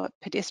for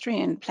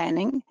Pedestrian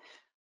Planning,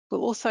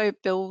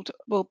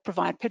 will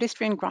provide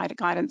pedestrian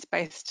guidance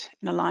based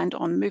and aligned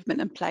on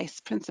movement in place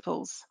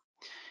principles.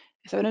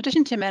 So in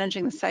addition to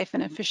managing the safe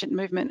and efficient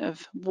movement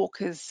of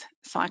walkers,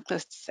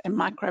 cyclists and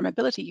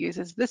micromobility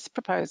users, this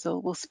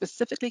proposal will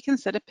specifically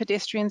consider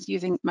pedestrians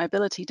using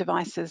mobility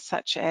devices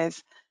such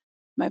as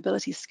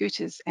mobility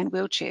scooters and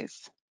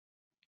wheelchairs.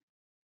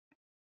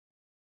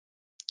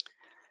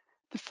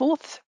 The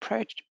fourth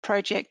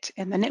project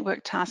in the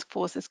Network Task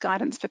Force is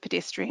Guidance for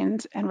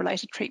Pedestrians and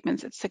Related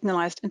Treatments at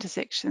Signalised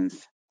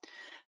Intersections.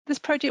 This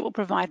project will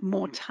provide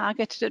more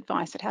targeted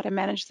advice at how to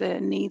manage the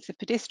needs of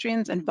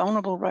pedestrians and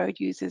vulnerable road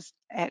users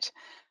at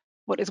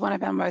what is one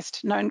of our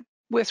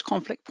worst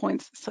conflict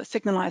points, so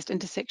signalised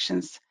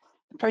intersections.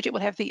 The project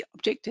will have the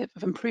objective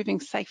of improving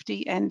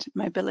safety and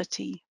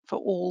mobility for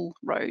all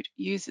road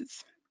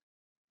users.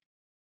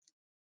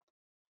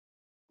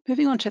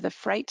 Moving on to the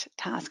Freight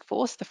Task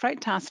Force. The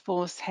Freight Task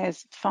Force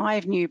has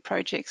 5 new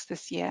projects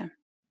this year.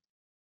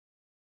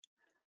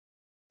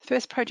 The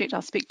first project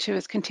I'll speak to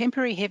is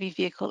Contemporary Heavy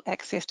Vehicle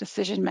Access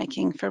Decision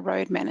Making for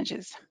Road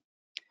Managers.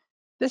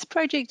 This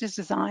project is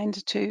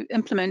designed to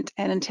implement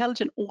an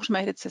intelligent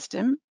automated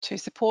system to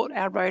support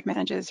our road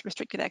managers'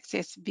 restricted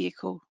access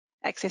vehicle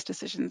access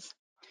decisions.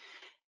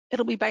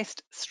 It'll be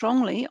based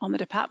strongly on the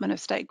Department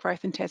of State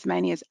Growth in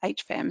Tasmania's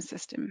HVAM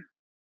system.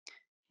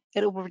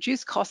 It will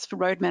reduce costs for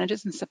road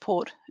managers and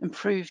support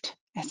improved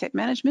asset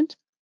management.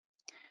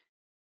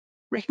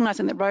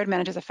 Recognising that road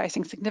managers are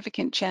facing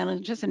significant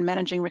challenges in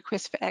managing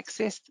requests for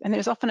access, and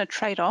there's often a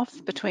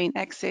trade-off between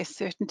access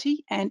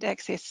certainty and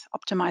access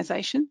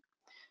optimisation.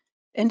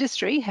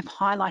 Industry have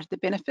highlighted the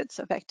benefits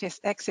of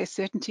access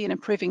certainty in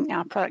improving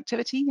our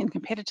productivity and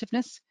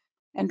competitiveness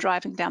and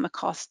driving down the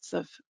costs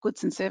of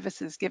goods and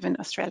services given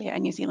Australia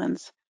and New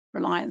Zealand's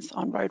reliance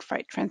on road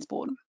freight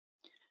transport.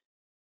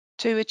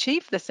 To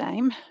achieve the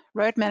same,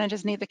 road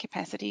managers need the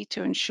capacity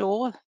to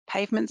ensure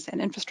pavements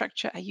and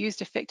infrastructure are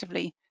used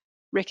effectively,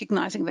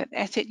 recognising that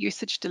asset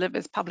usage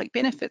delivers public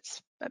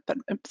benefits,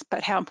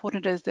 but how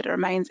important it is that it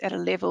remains at a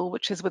level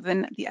which is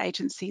within the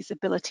agency's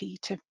ability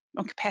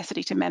or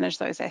capacity to manage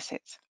those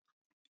assets.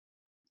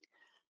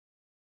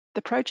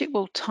 The project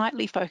will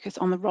tightly focus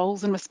on the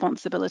roles and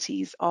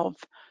responsibilities of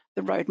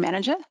the road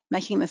manager,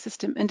 making the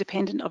system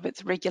independent of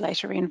its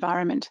regulatory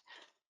environment.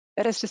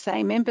 That is to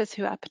say, members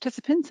who are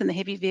participants in the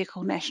heavy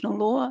vehicle national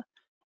law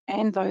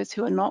and those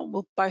who are not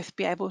will both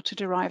be able to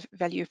derive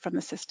value from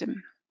the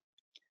system.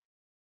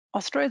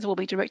 Austroads will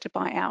be directed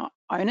by our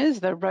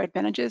owners, the road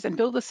managers, and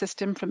build the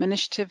system from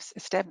initiatives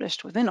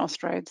established within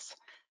Austroads,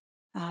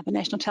 the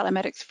National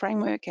Telematics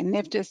Framework and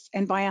NEVDIS,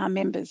 and by our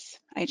members,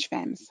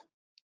 HVAMs.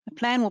 The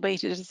plan will be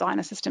to design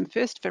a system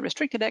first for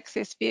restricted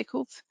access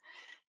vehicles,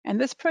 and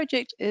this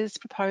project is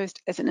proposed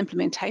as an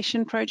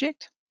implementation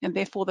project, and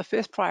therefore the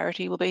first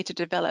priority will be to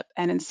develop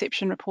an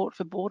inception report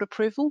for board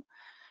approval.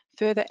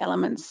 Further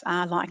elements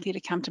are likely to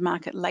come to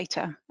market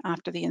later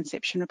after the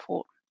inception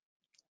report.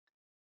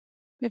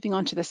 Moving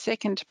on to the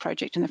second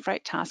project in the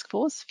Freight Task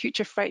Force,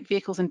 Future Freight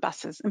Vehicles and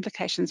Buses,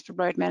 Implications for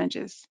Road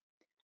Managers.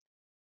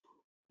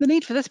 The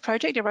need for this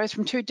project arose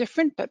from 2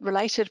 different but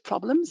related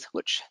problems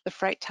which the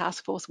Freight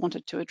Task Force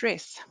wanted to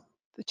address.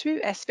 The 2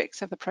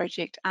 aspects of the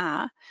project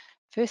are,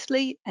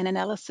 firstly, an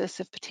analysis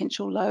of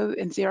potential low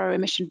and zero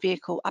emission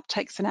vehicle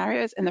uptake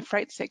scenarios in the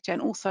freight sector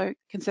and also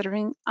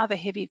considering other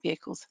heavy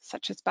vehicles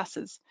such as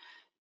buses,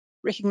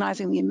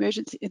 recognising the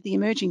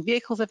emerging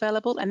vehicles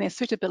available and their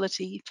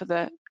suitability for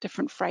the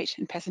different freight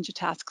and passenger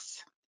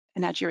tasks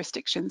in our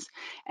jurisdictions,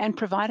 and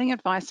providing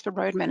advice for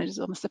road managers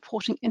on the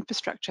supporting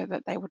infrastructure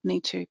that they would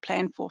need to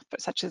plan for,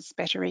 such as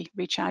battery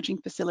recharging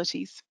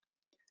facilities.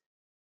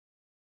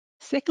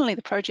 Secondly,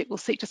 the project will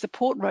seek to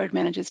support road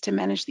managers to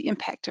manage the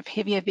impact of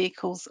heavier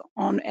vehicles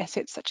on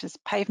assets such as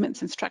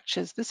pavements and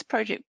structures. This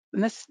project,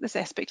 and this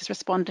aspect is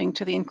responding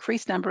to the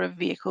increased number of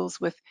vehicles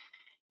with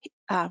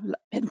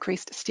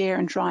increased steer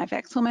and drive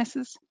axle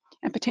masses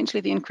and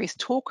potentially the increased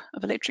torque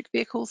of electric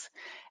vehicles,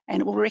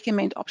 and it will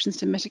recommend options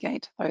to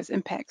mitigate those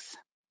impacts.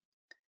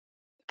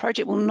 The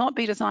project will not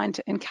be designed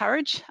to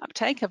encourage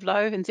uptake of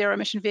low and zero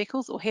emission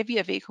vehicles or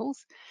heavier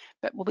vehicles,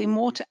 but will be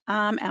more to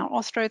arm our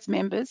Austroads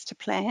members to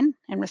plan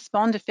and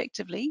respond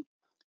effectively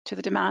to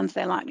the demands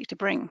they're likely to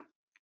bring.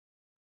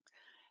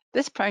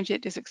 This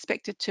project is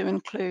expected to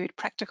include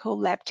practical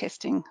lab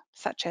testing,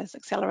 such as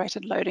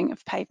accelerated loading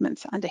of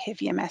pavements under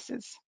heavier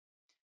masses.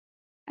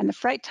 And the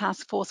Freight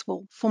Task Force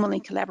will formally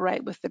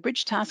collaborate with the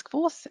Bridge Task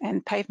Force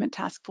and Pavement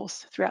Task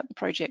Force throughout the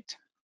project.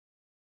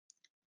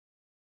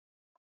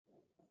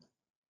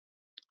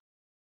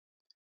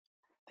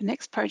 The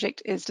next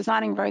project is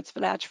Designing Roads for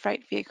Large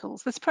Freight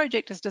Vehicles. This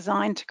project is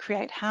designed to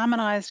create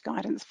harmonised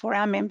guidance for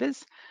our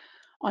members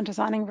on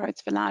designing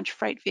roads for large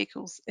freight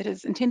vehicles. It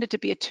is intended to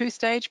be a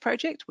 2-stage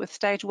project, with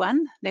Stage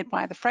 1 led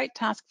by the Freight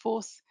Task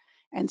Force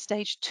and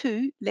Stage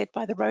 2 led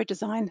by the Road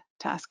Design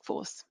Task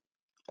Force.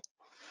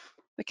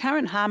 The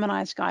current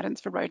harmonised guidance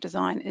for road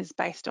design is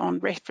based on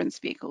reference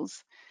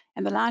vehicles,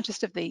 and the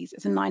largest of these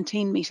is a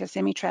 19-metre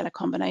semi-trailer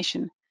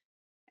combination.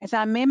 As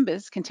our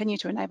members continue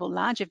to enable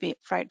larger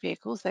freight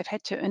vehicles, they've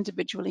had to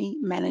individually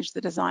manage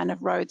the design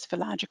of roads for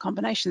larger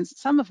combinations,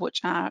 some of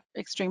which are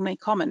extremely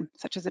common,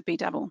 such as a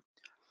B-double.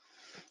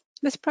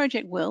 This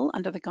project will,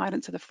 under the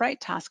guidance of the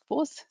Freight Task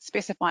Force,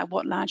 specify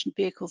what large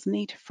vehicles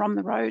need from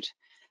the road.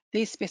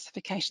 These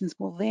specifications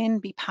will then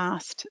be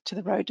passed to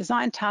the Road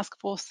Design Task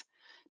Force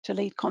to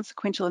lead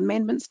consequential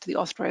amendments to the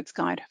Austroads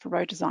Guide for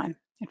Road Design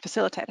and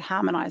facilitate a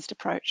harmonised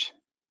approach.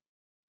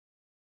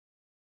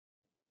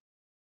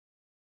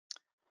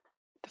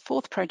 The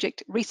fourth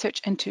project,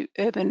 Research into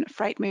Urban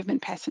Freight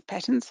Movement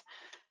Patterns,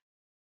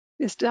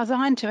 is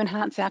designed to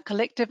enhance our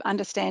collective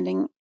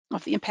understanding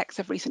of the impacts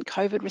of recent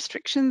COVID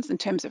restrictions in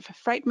terms of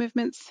freight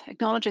movements,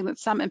 acknowledging that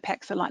some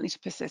impacts are likely to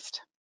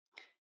persist.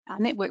 Our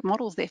network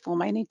models, therefore,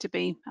 may need to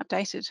be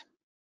updated.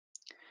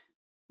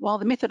 While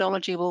the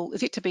methodology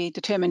is yet to be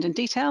determined in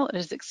detail, it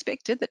is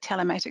expected that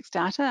telematics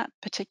data,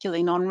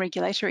 particularly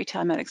non-regulatory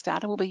telematics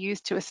data, will be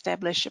used to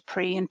establish a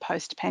pre- and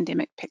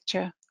post-pandemic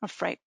picture of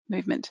freight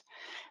movement.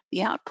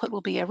 The output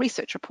will be a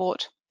research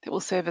report that will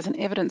serve as an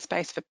evidence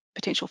base for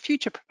potential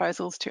future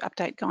proposals to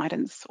update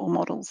guidance or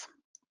models.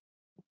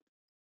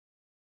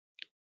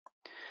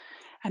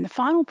 And the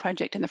final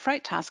project in the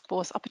Freight Task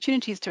Force,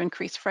 Opportunities to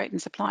Increase Freight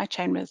and Supply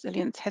Chain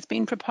Resilience, has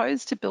been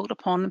proposed to build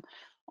upon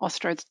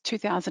Austroads'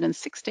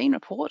 2016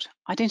 report,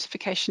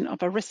 Identification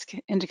of a Risk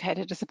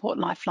Indicator to Support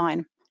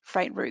Lifeline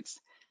Freight Routes.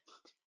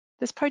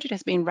 This project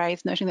has been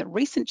raised noting that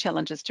recent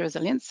challenges to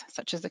resilience,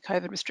 such as the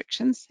COVID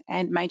restrictions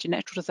and major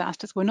natural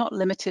disasters, were not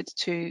limited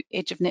to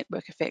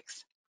edge-of-network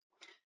effects.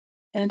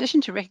 In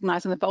addition to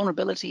recognising the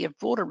vulnerability of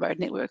broader road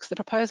networks, the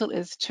proposal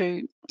is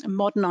to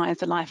modernise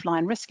the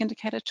Lifeline Risk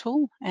Indicator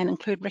tool and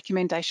include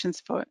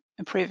recommendations for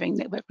improving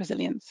network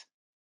resilience.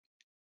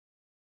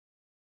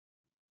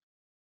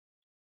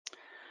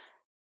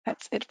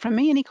 That's it from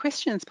me. Any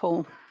questions,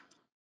 Paul?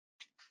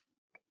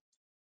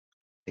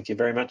 Thank you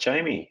very much,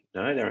 Amy.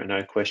 No, there are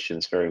no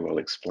questions. Very well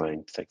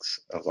explained. Thanks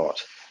a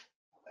lot.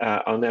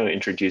 I'll now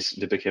introduce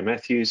Vibeke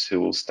Matthews, who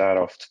will start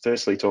off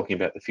firstly talking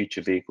about the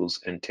Future Vehicles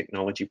and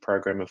Technology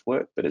Program of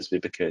Work. But as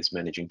Vibeke is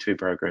managing 2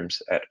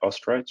 programs at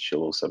Austroads,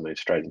 she'll also move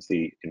straight into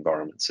the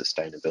Environment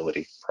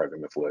Sustainability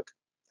Program of Work.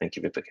 Thank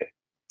you, Vibeke.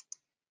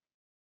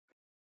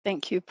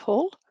 Thank you,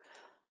 Paul,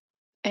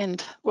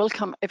 and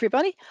welcome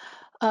everybody.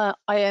 I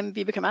am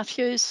Vibeke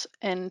Matthews,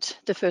 and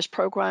the first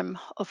program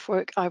of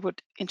work I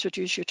would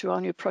introduce you to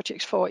our new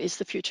projects for is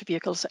the Future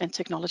Vehicles and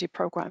Technology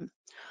Program.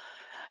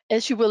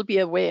 As you will be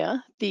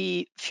aware,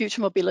 the future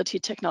mobility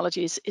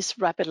technologies is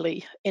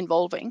rapidly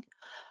evolving,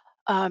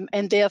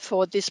 and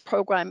therefore this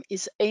program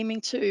is aiming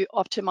to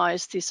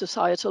optimize the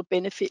societal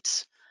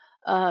benefits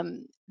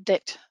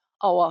that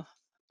our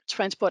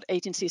transport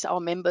agencies, our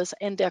members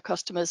and their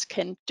customers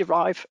can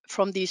derive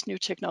from these new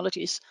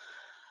technologies,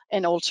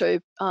 and also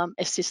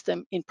assist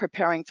them in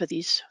preparing for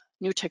these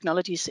new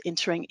technologies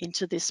entering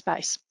into this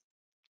space.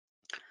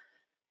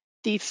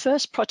 The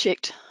first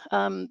project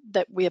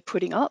that we are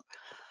putting up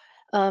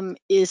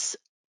is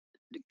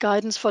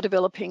guidance for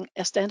developing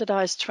a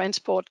standardized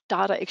transport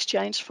data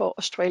exchange for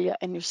Australia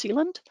and New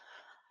Zealand.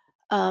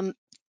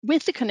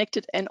 With the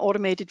connected and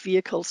automated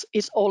vehicles,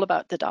 it's all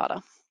about the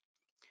data.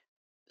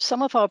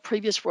 Some of our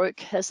previous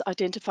work has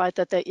identified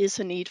that there is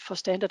a need for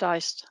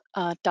standardized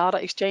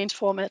data exchange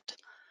format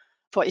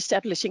for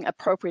establishing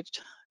appropriate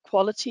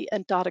quality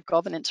and data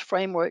governance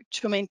framework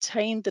to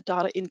maintain the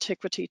data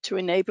integrity to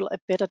enable a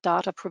better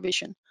data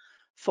provision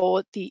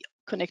for the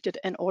connected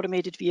and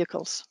automated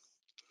vehicles.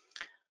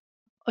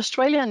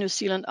 Australia and New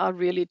Zealand are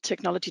really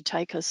technology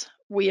takers.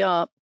 We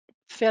are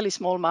fairly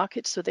small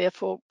markets, so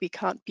therefore we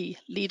can't be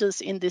leaders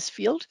in this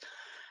field.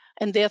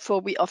 And therefore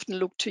we often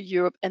look to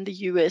Europe and the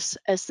US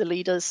as the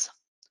leaders.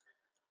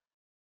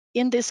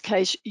 In this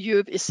case,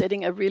 Europe is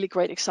setting a really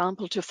great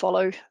example to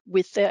follow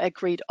with their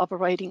agreed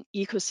operating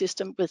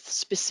ecosystem with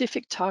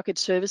specific target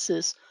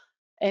services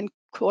and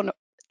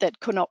that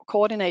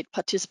coordinate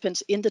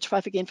participants in the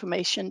traffic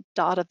information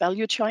data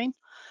value chain,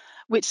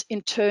 which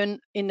in turn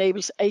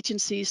enables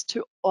agencies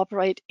to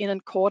operate in a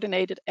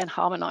coordinated and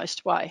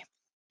harmonized way.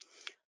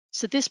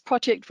 So this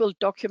project will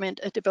document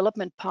a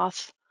development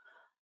path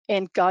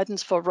and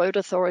guidance for road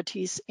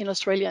authorities in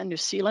Australia and New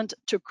Zealand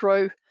to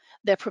grow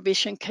their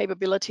provision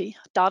capability,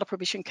 data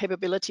provision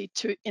capability,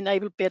 to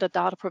enable better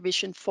data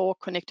provision for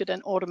connected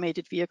and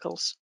automated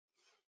vehicles.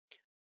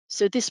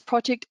 So this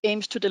project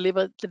aims to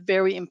deliver the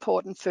very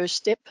important first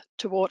step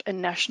toward a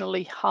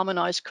nationally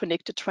harmonized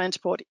connected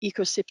transport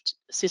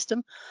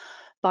ecosystem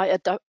by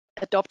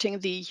adopting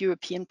the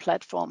European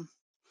platform.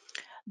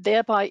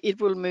 Thereby, it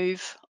will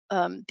move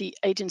the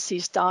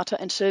agency's data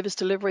and service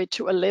delivery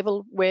to a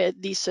level where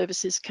these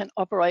services can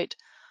operate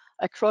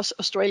across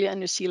Australia and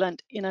New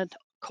Zealand in a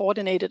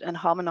coordinated and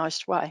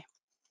harmonized way.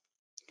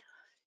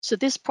 So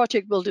this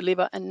project will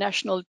deliver a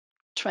national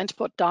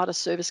transport data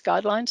service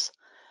guidelines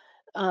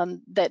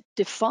that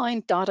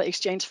define data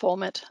exchange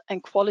format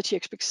and quality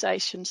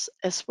expectations,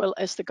 as well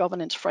as the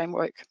governance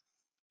framework.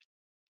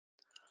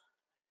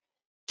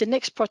 The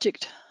next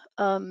project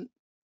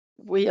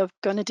we are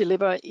going to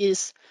deliver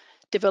is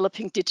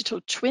developing digital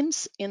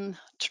twins in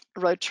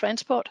road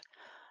transport.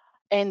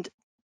 And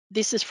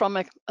this is from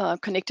a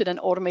connected and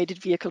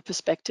automated vehicle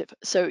perspective.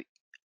 So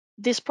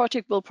this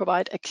project will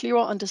provide a clearer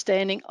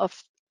understanding of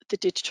the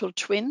digital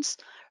twins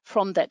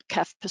from that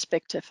CAF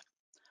perspective.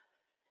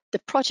 The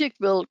project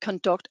will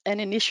conduct an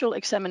initial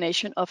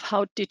examination of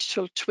how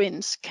digital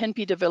twins can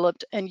be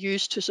developed and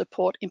used to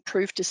support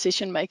improved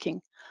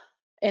decision-making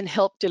and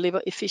help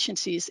deliver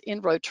efficiencies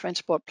in road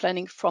transport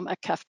planning from a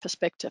CAF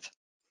perspective.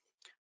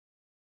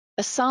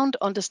 A sound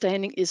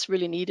understanding is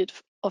really needed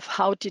of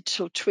how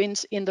digital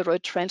twins in the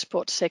road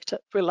transport sector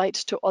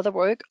relates to other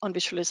work on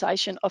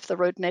visualization of the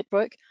road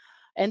network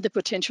and the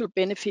potential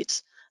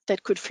benefits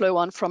that could flow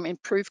on from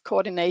improved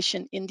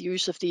coordination in the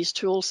use of these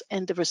tools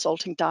and the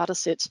resulting data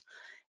sets,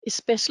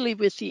 especially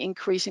with the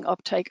increasing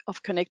uptake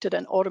of connected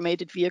and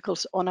automated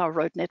vehicles on our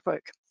road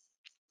network.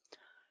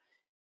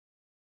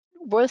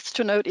 Worth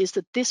to note is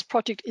that this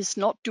project is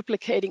not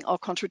duplicating or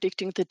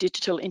contradicting the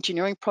digital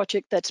engineering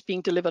project that's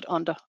being delivered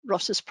under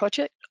Ross's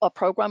project or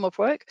program of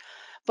work,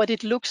 but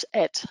it looks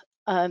at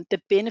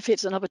the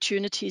benefits and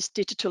opportunities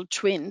digital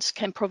twins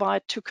can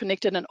provide to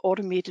connected and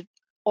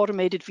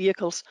automated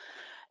vehicles,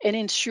 and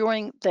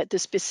ensuring that the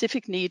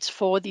specific needs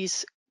for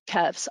these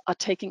CAVs are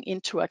taken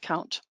into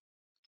account.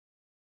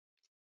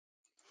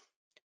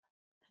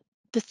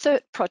 The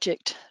third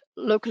project,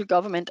 local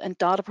government and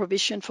data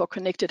provision for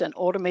connected and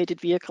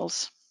automated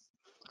vehicles.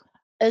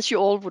 As you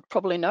all would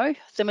probably know,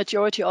 the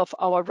majority of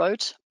our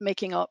roads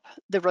making up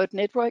the road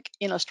network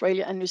in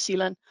Australia and New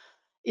Zealand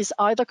is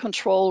either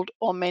controlled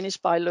or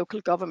managed by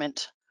local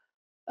government.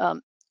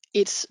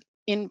 It's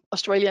in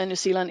Australia and New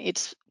Zealand,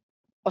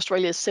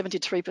 Australia is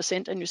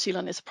 73% and New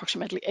Zealand is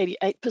approximately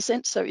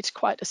 88%, so it's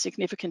quite a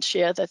significant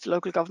share that the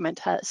local government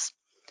has.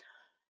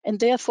 And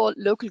therefore,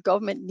 local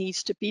government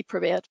needs to be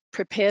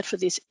prepared for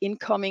this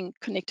incoming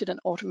connected and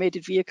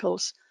automated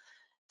vehicles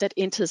that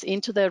enters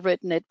into their road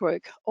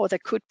network, or there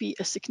could be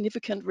a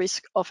significant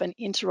risk of an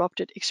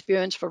interrupted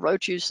experience for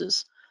road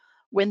users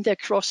when they're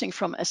crossing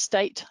from a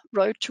state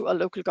road to a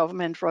local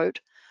government road,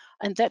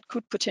 and that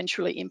could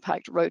potentially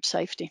impact road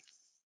safety.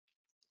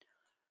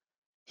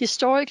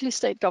 Historically,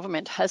 state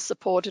government has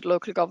supported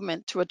local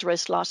government to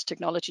address large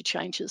technology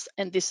changes,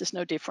 and this is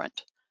no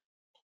different.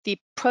 The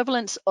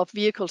prevalence of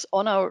vehicles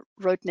on our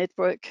road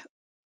network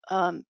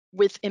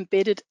with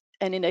embedded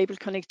and enabled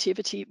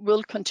connectivity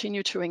will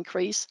continue to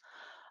increase,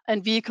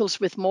 and vehicles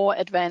with more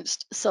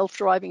advanced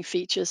self-driving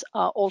features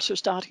are also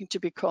starting to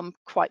become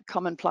quite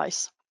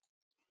commonplace.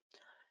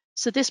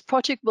 So this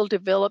project will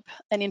develop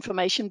an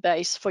information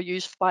base for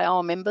use by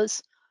our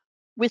members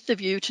with the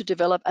view to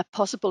develop a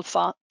possible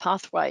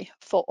pathway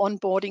for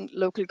onboarding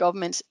local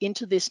governments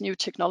into this new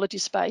technology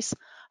space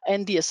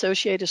and the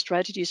associated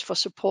strategies for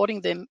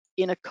supporting them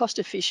in a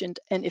cost-efficient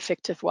and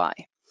effective way.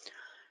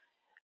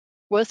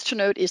 Worth to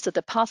note is that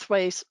the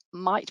pathways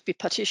might be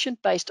partitioned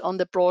based on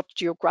the broad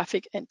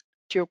geographic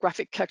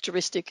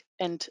characteristic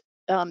and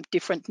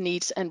different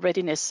needs and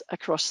readiness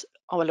across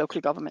our local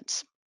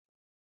governments.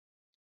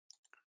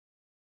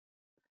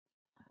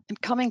 And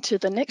coming to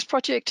the next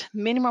project,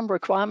 minimum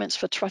requirements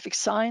for traffic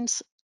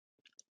signs,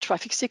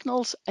 traffic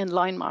signals, and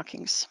line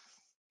markings.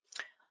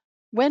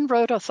 When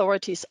road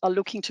authorities are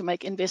looking to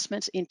make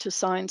investments into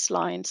signs,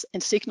 lines,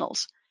 and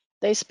signals,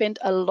 they spend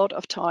a lot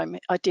of time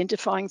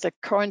identifying the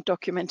current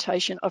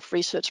documentation of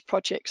research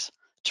projects,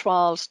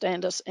 trials,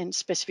 standards, and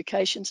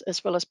specifications,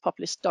 as well as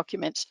published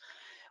documents,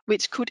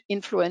 which could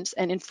influence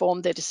and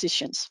inform their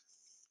decisions.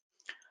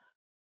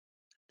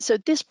 So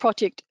this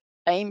project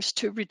aims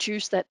to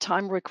reduce that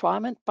time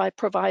requirement by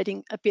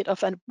providing a bit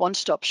of a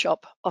one-stop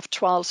shop of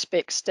trial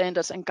specs,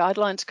 standards, and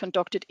guidelines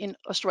conducted in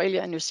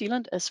Australia and New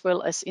Zealand, as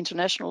well as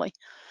internationally,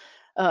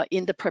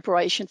 in the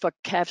preparation for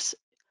CAVs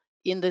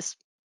in this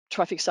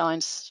traffic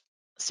signs,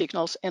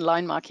 signals, and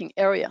line marking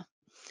area.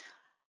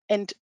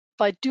 And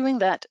by doing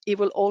that, it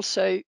will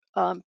also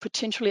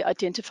potentially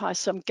identify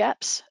some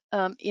gaps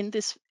in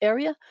this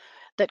area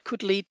that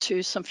could lead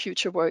to some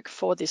future work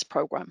for this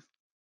program.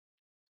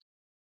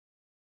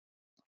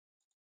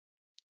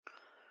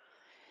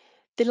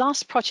 The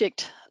last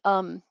project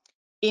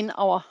in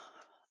our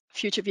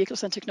Future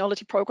Vehicles and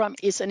Technology program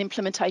is an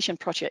implementation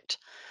project.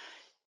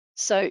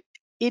 So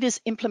it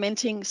is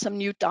implementing some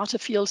new data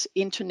fields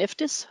into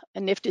NEFDIS,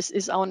 and NEFDIS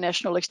is our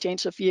National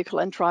Exchange of Vehicle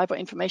and Driver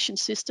Information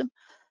System.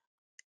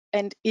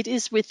 And it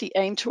is with the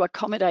aim to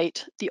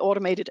accommodate the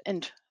automated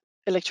and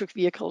electric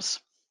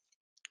vehicles.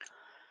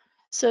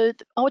 So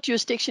our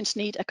jurisdictions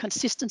need a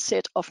consistent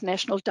set of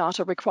national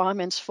data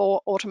requirements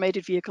for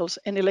automated vehicles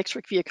and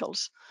electric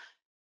vehicles,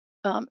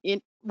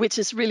 which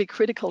is really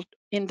critical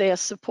in their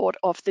support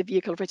of the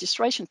vehicle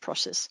registration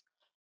process.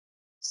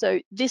 So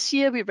this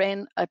year we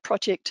ran a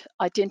project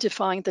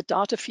identifying the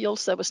data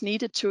fields that was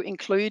needed to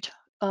include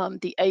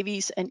the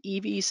AVs and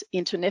EVs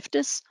into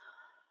NEFDIS.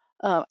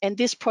 And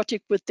this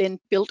project would then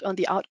build on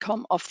the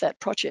outcome of that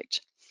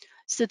project.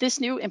 So this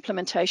new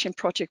implementation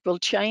project will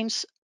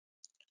change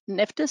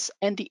NEFDIS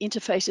and the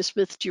interfaces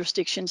with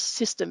jurisdiction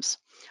systems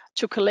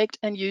to collect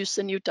and use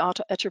the new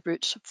data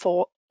attributes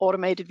for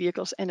automated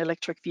vehicles and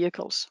electric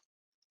vehicles.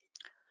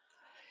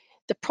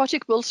 The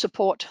project will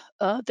support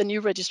the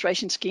new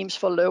registration schemes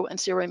for low and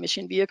zero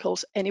emission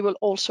vehicles, and it will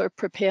also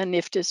prepare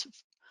NIFTIS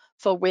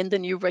for when the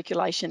new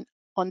regulation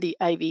on the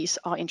AVs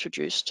are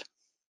introduced.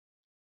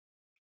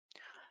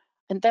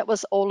 And that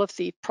was all of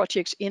the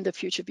projects in the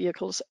future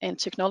vehicles and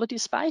technology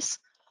space.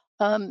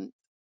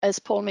 As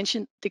Paul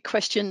mentioned, the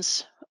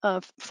questions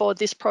for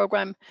this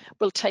program,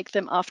 we'll take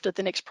them after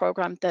the next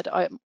program that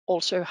I'm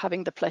also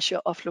having the pleasure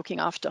of looking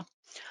after.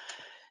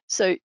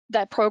 So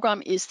that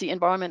program is the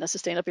Environment and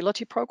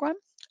Sustainability Program.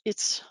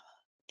 It's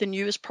the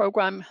newest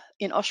program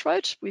in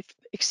Austroads. We've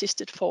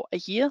existed for a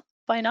year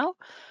by now.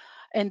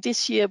 And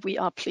this year we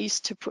are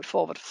pleased to put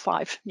forward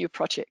 5 new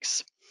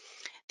projects.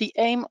 The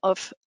aim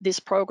of this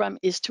program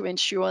is to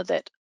ensure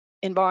that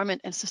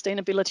environment and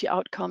sustainability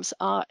outcomes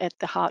are at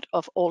the heart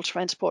of all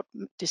transport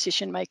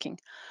decision making.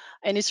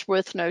 And it's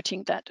worth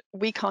noting that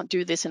we can't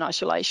do this in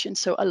isolation.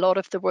 So a lot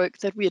of the work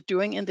that we are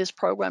doing in this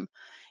program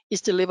is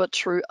delivered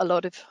through a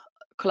lot of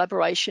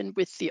collaboration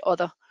with the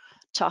other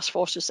task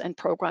forces and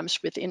programs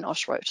within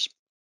Austroads.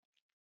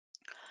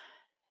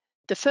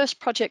 The first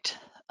project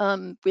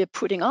we're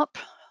putting up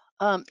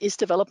is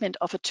development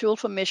of a tool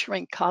for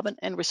measuring carbon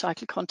and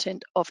recycled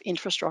content of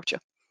infrastructure.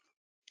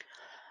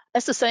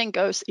 As the saying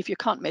goes, if you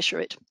can't measure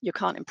it, you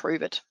can't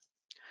improve it.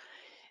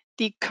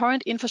 The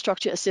current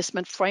infrastructure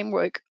assessment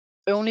framework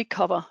only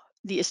cover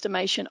the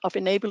estimation of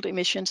enabled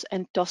emissions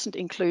and doesn't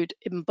include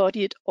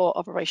embodied or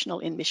operational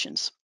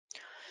emissions.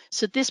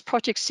 So this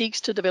project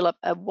seeks to develop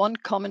one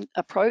common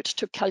approach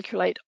to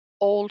calculate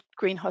all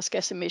greenhouse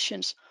gas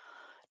emissions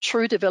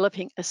through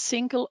developing a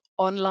single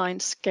online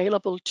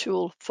scalable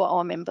tool for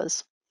our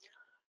members.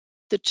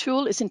 The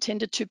tool is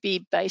intended to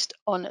be based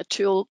on a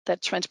tool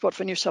that Transport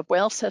for New South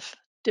Wales have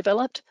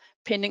developed,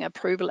 pending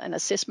approval and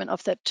assessment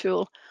of that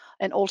tool,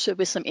 and also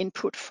with some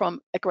input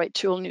from a great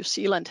tool New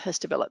Zealand has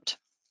developed.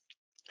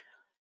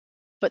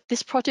 But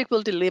this project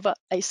will deliver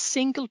a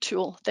single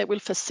tool that will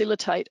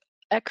facilitate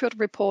accurate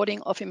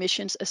reporting of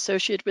emissions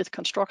associated with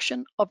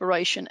construction,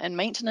 operation, and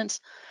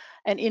maintenance.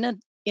 And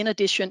in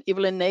addition, it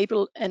will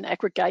enable an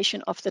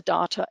aggregation of the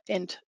data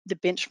and the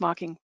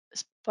benchmarking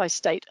by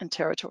state and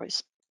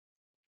territories.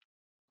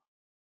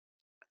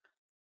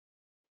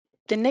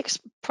 The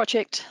next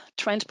project,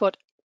 Transport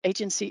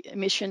Agency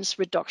Emissions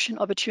Reduction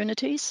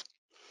Opportunities.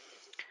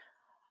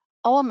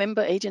 Our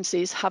member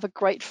agencies have a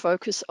great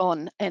focus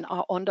on and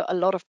are under a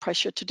lot of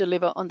pressure to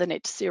deliver on the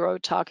net zero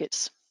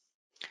targets.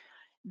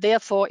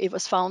 Therefore, it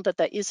was found that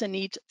there is a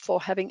need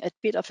for having a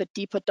bit of a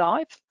deeper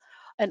dive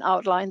and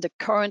outline the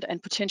current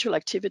and potential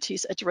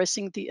activities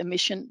addressing the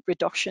emission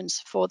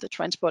reductions for the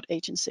transport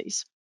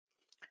agencies.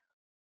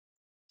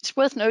 It's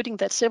worth noting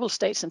that several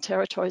states and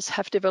territories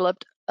have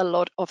developed a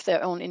lot of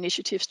their own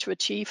initiatives to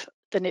achieve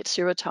the net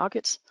zero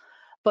targets,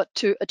 but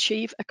to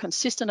achieve a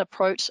consistent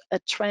approach, a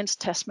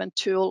trans-Tasman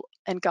tool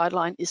and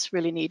guideline is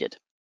really needed.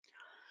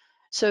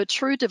 So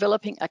through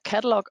developing a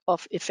catalogue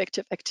of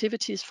effective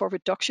activities for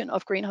reduction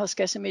of greenhouse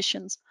gas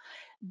emissions,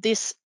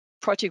 this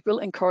project will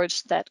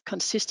encourage that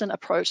consistent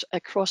approach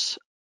across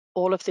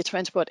all of the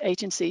transport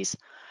agencies,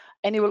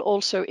 and it will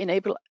also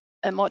enable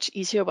a much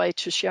easier way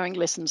to sharing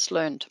lessons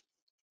learned.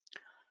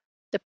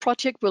 The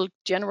project will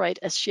generate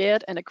a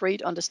shared and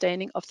agreed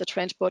understanding of the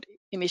transport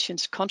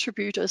emissions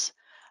contributors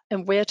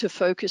and where to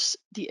focus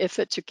the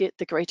effort to get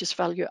the greatest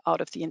value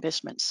out of the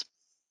investments.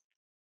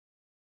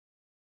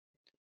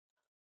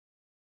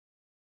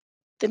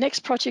 The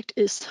next project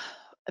is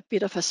a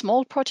bit of a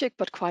small project,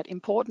 but quite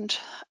important,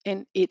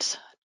 and it's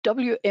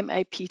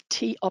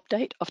WMAPT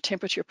update of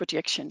temperature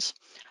projections.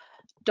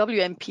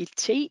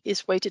 WMPT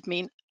is weighted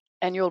mean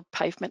annual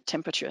pavement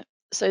temperature.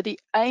 So the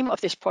aim of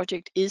this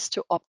project is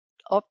to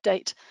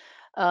update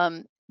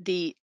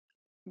the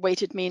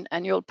weighted mean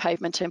annual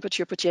pavement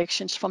temperature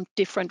projections from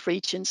different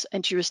regions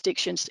and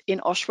jurisdictions in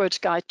Austroads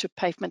Guide to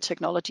Pavement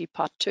Technology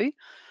Part 2,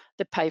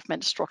 the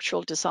pavement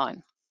structural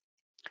design.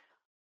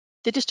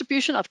 The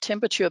distribution of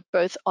temperature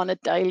both on a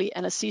daily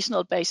and a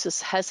seasonal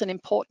basis has an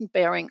important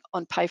bearing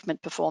on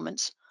pavement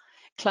performance.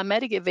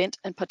 Climatic event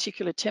and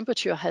particular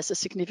temperature has a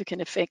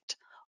significant effect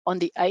on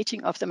the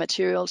aging of the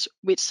materials,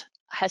 which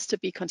has to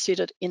be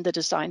considered in the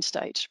design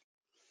stage.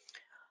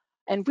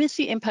 And with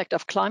the impact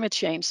of climate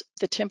change,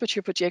 the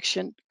temperature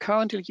projection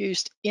currently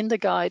used in the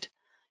guide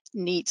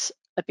needs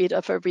a bit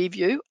of a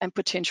review and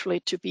potentially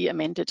to be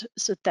amended.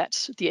 So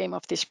that's the aim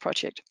of this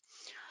project.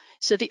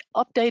 So the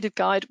updated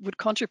guide would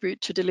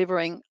contribute to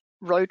delivering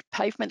road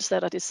pavements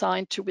that are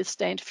designed to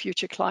withstand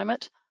future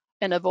climate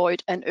and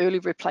avoid an early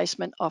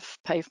replacement of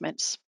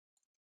pavements.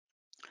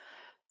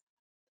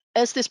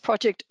 As this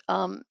project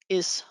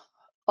is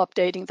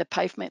updating the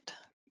pavement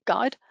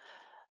guide,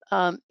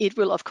 it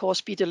will of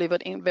course be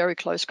delivered in very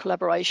close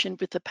collaboration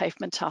with the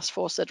pavement task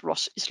force that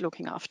Ross is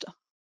looking after.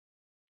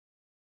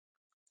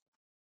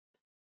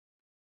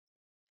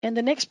 And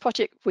the next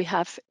project we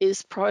have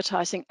is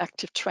prioritizing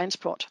active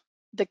transport.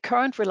 The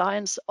current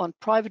reliance on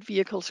private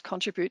vehicles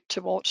contribute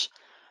towards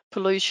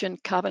pollution,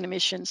 carbon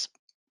emissions,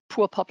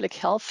 poor public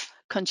health,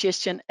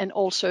 congestion, and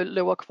also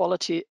lower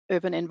quality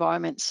urban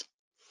environments.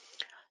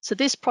 So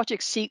this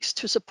project seeks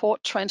to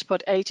support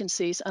transport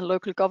agencies and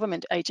local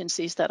government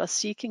agencies that are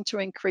seeking to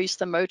increase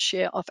the mode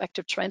share of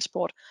active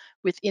transport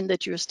within the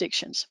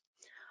jurisdictions.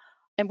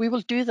 And we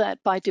will do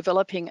that by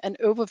developing an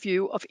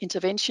overview of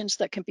interventions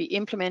that can be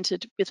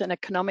implemented with an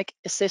economic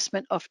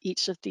assessment of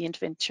each of the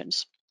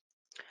interventions.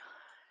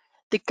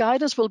 The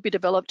guidance will be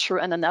developed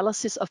through an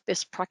analysis of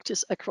best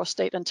practice across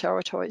state and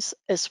territories,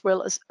 as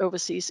well as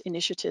overseas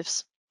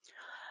initiatives.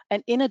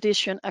 And in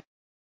addition, a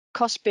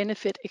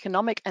cost-benefit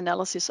economic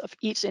analysis of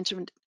each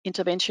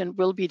intervention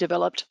will be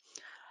developed.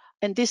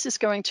 And this is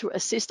going to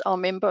assist our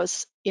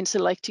members in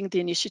selecting the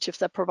initiative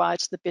that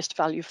provides the best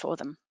value for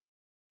them.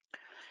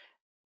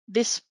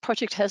 This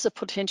project has a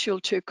potential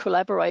to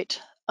collaborate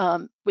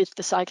with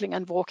the Cycling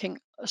and Walking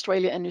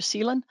Australia and New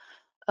Zealand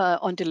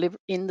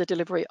in the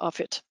delivery of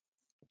it.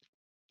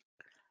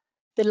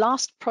 The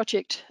last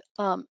project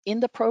in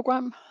the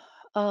program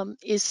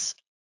is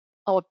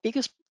our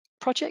biggest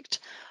project,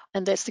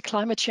 and that's the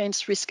Climate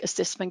Change Risk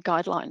Assessment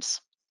Guidelines.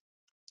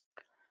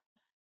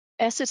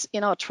 Assets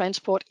in our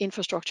transport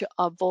infrastructure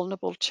are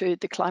vulnerable to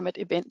the climate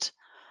event,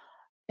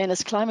 and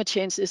as climate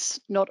change is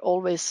not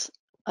always,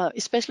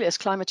 especially as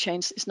climate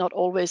change is not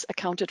always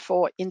accounted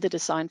for in the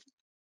design.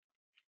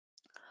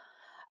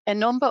 A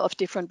number of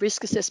different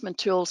risk assessment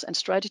tools and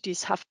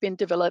strategies have been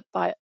developed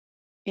by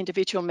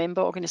individual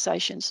member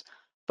organizations,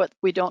 but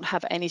we don't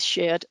have any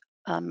shared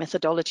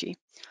methodology.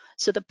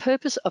 So the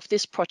purpose of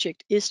this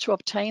project is to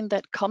obtain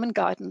that common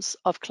guidance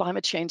of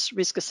climate change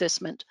risk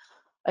assessment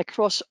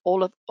across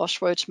all of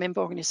Austroads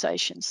member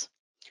organizations.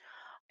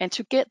 And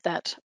to get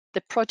that,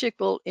 the project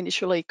will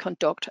initially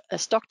conduct a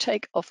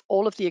stocktake of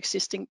all of the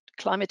existing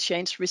climate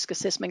change risk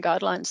assessment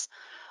guidelines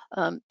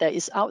that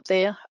is out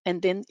there,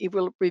 and then it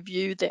will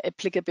review their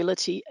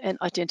applicability and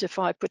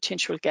identify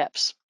potential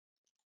gaps.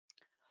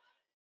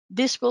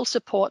 This will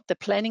support the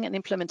planning and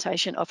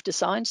implementation of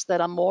designs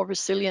that are more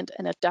resilient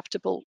and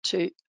adaptable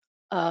to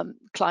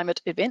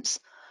climate events,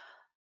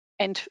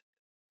 and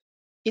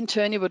in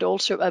turn, it would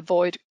also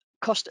avoid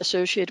cost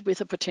associated with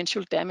the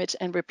potential damage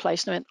and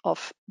replacement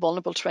of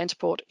vulnerable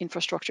transport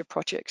infrastructure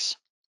projects.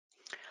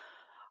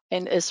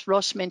 And as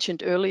Ross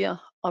mentioned earlier,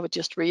 I would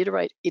just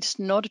reiterate, it's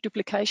not a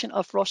duplication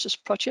of Ross's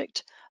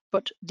project,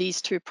 but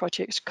these two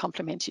projects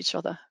complement each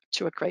other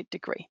to a great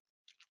degree.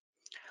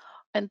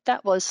 And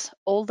that was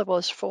all there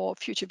was for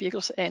Future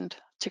Vehicles and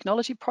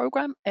Technology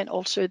program, and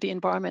also the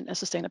Environment and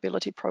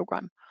Sustainability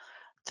program.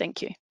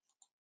 Thank you.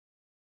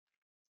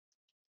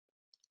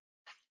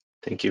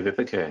 Thank you,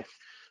 Vibeke.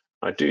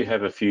 I do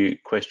have a few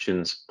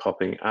questions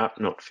popping up,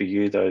 not for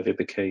you though,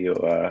 Vibeke, you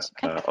are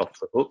off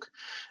the hook.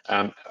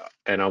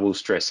 And I will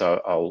stress,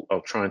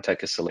 I'll try and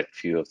take a select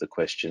few of the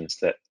questions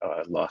that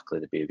are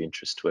likely to be of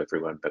interest to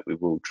everyone, but we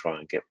will try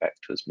and get back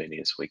to as many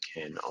as we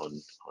can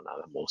on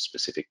other more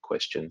specific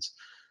questions.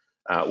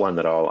 One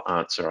that I'll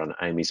answer on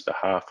Amy's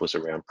behalf was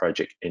around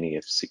project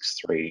NEF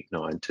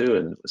 6392,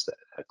 and was that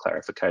a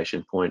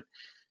clarification point.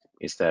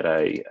 Is that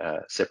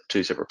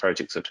two separate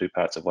projects or two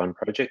parts of one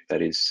project?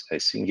 That is a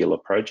singular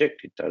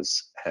project. It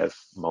does have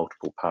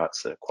multiple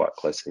parts that are quite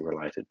closely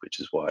related, which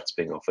is why it's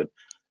being offered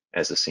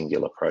as a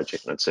singular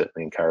project. And I'd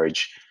certainly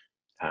encourage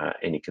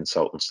any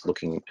consultants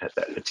looking at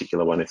that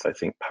particular one, if they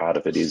think part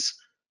of it is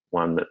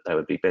one that they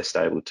would be best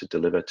able to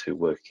deliver, to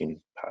work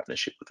in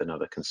partnership with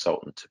another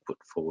consultant to put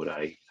forward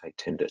a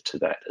tender to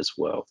that as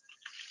well.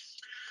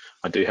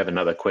 I do have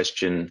another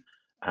question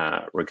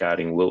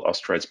regarding, will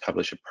Austroads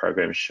publish a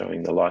program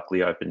showing the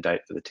likely open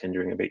date for the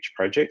tendering of each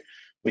project?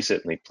 We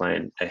certainly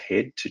plan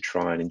ahead to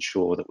try and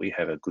ensure that we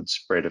have a good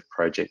spread of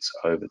projects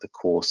over the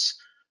course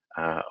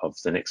of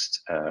the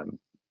next,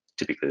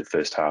 typically the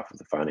first half of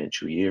the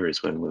financial year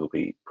is when we'll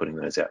be putting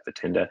those out for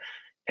tender,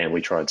 and we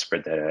try and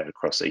spread that out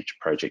across each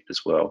project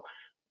as well.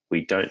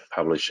 We don't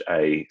publish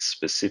a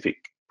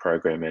specific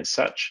program as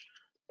such,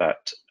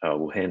 but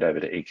we'll hand over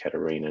to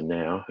Ekaterina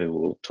now, who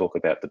will talk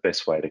about the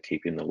best way to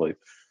keep in the loop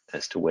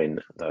as to when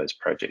those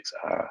projects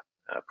are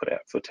put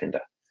out for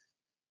tender.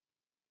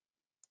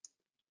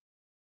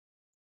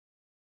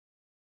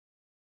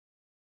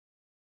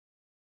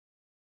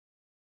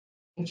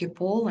 Thank you,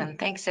 Paul, and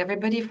thanks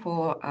everybody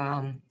for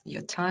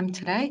your time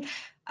today.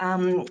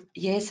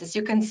 Yes, as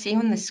you can see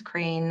on the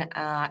screen,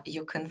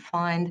 you can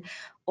find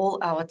all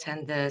our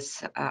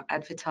tenders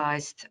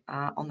advertised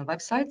on the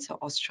website, so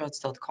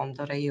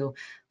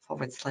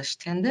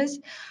austroads.com.au/tenders,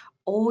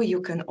 or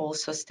you can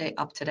also stay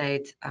up to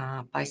date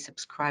by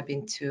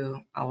subscribing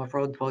to our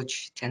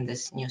Roadwatch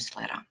Tenders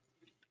newsletter.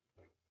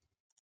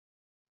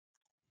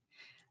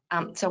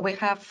 So we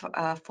have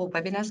 4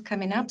 webinars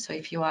coming up, so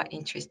if you are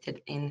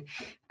interested in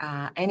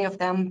any of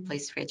them,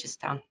 please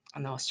register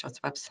on the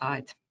Austroads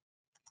website.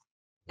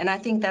 And I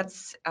think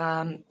that's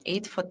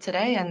it for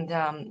today, and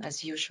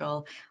as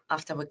usual,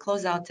 after we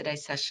close out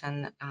today's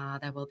session,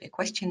 there will be a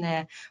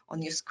questionnaire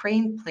on your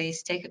screen.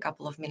 Please take a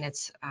couple of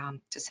minutes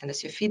to send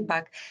us your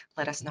feedback.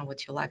 Let us know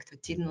what you liked or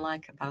didn't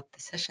like about the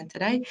session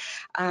today.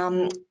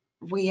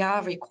 we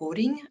are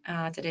recording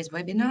today's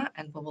webinar,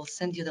 and we will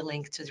send you the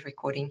link to the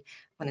recording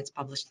when it's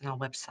published on our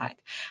website.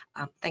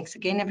 Thanks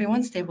again,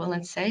 everyone. Stay well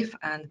and safe,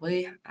 and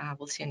we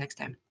will see you next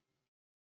time.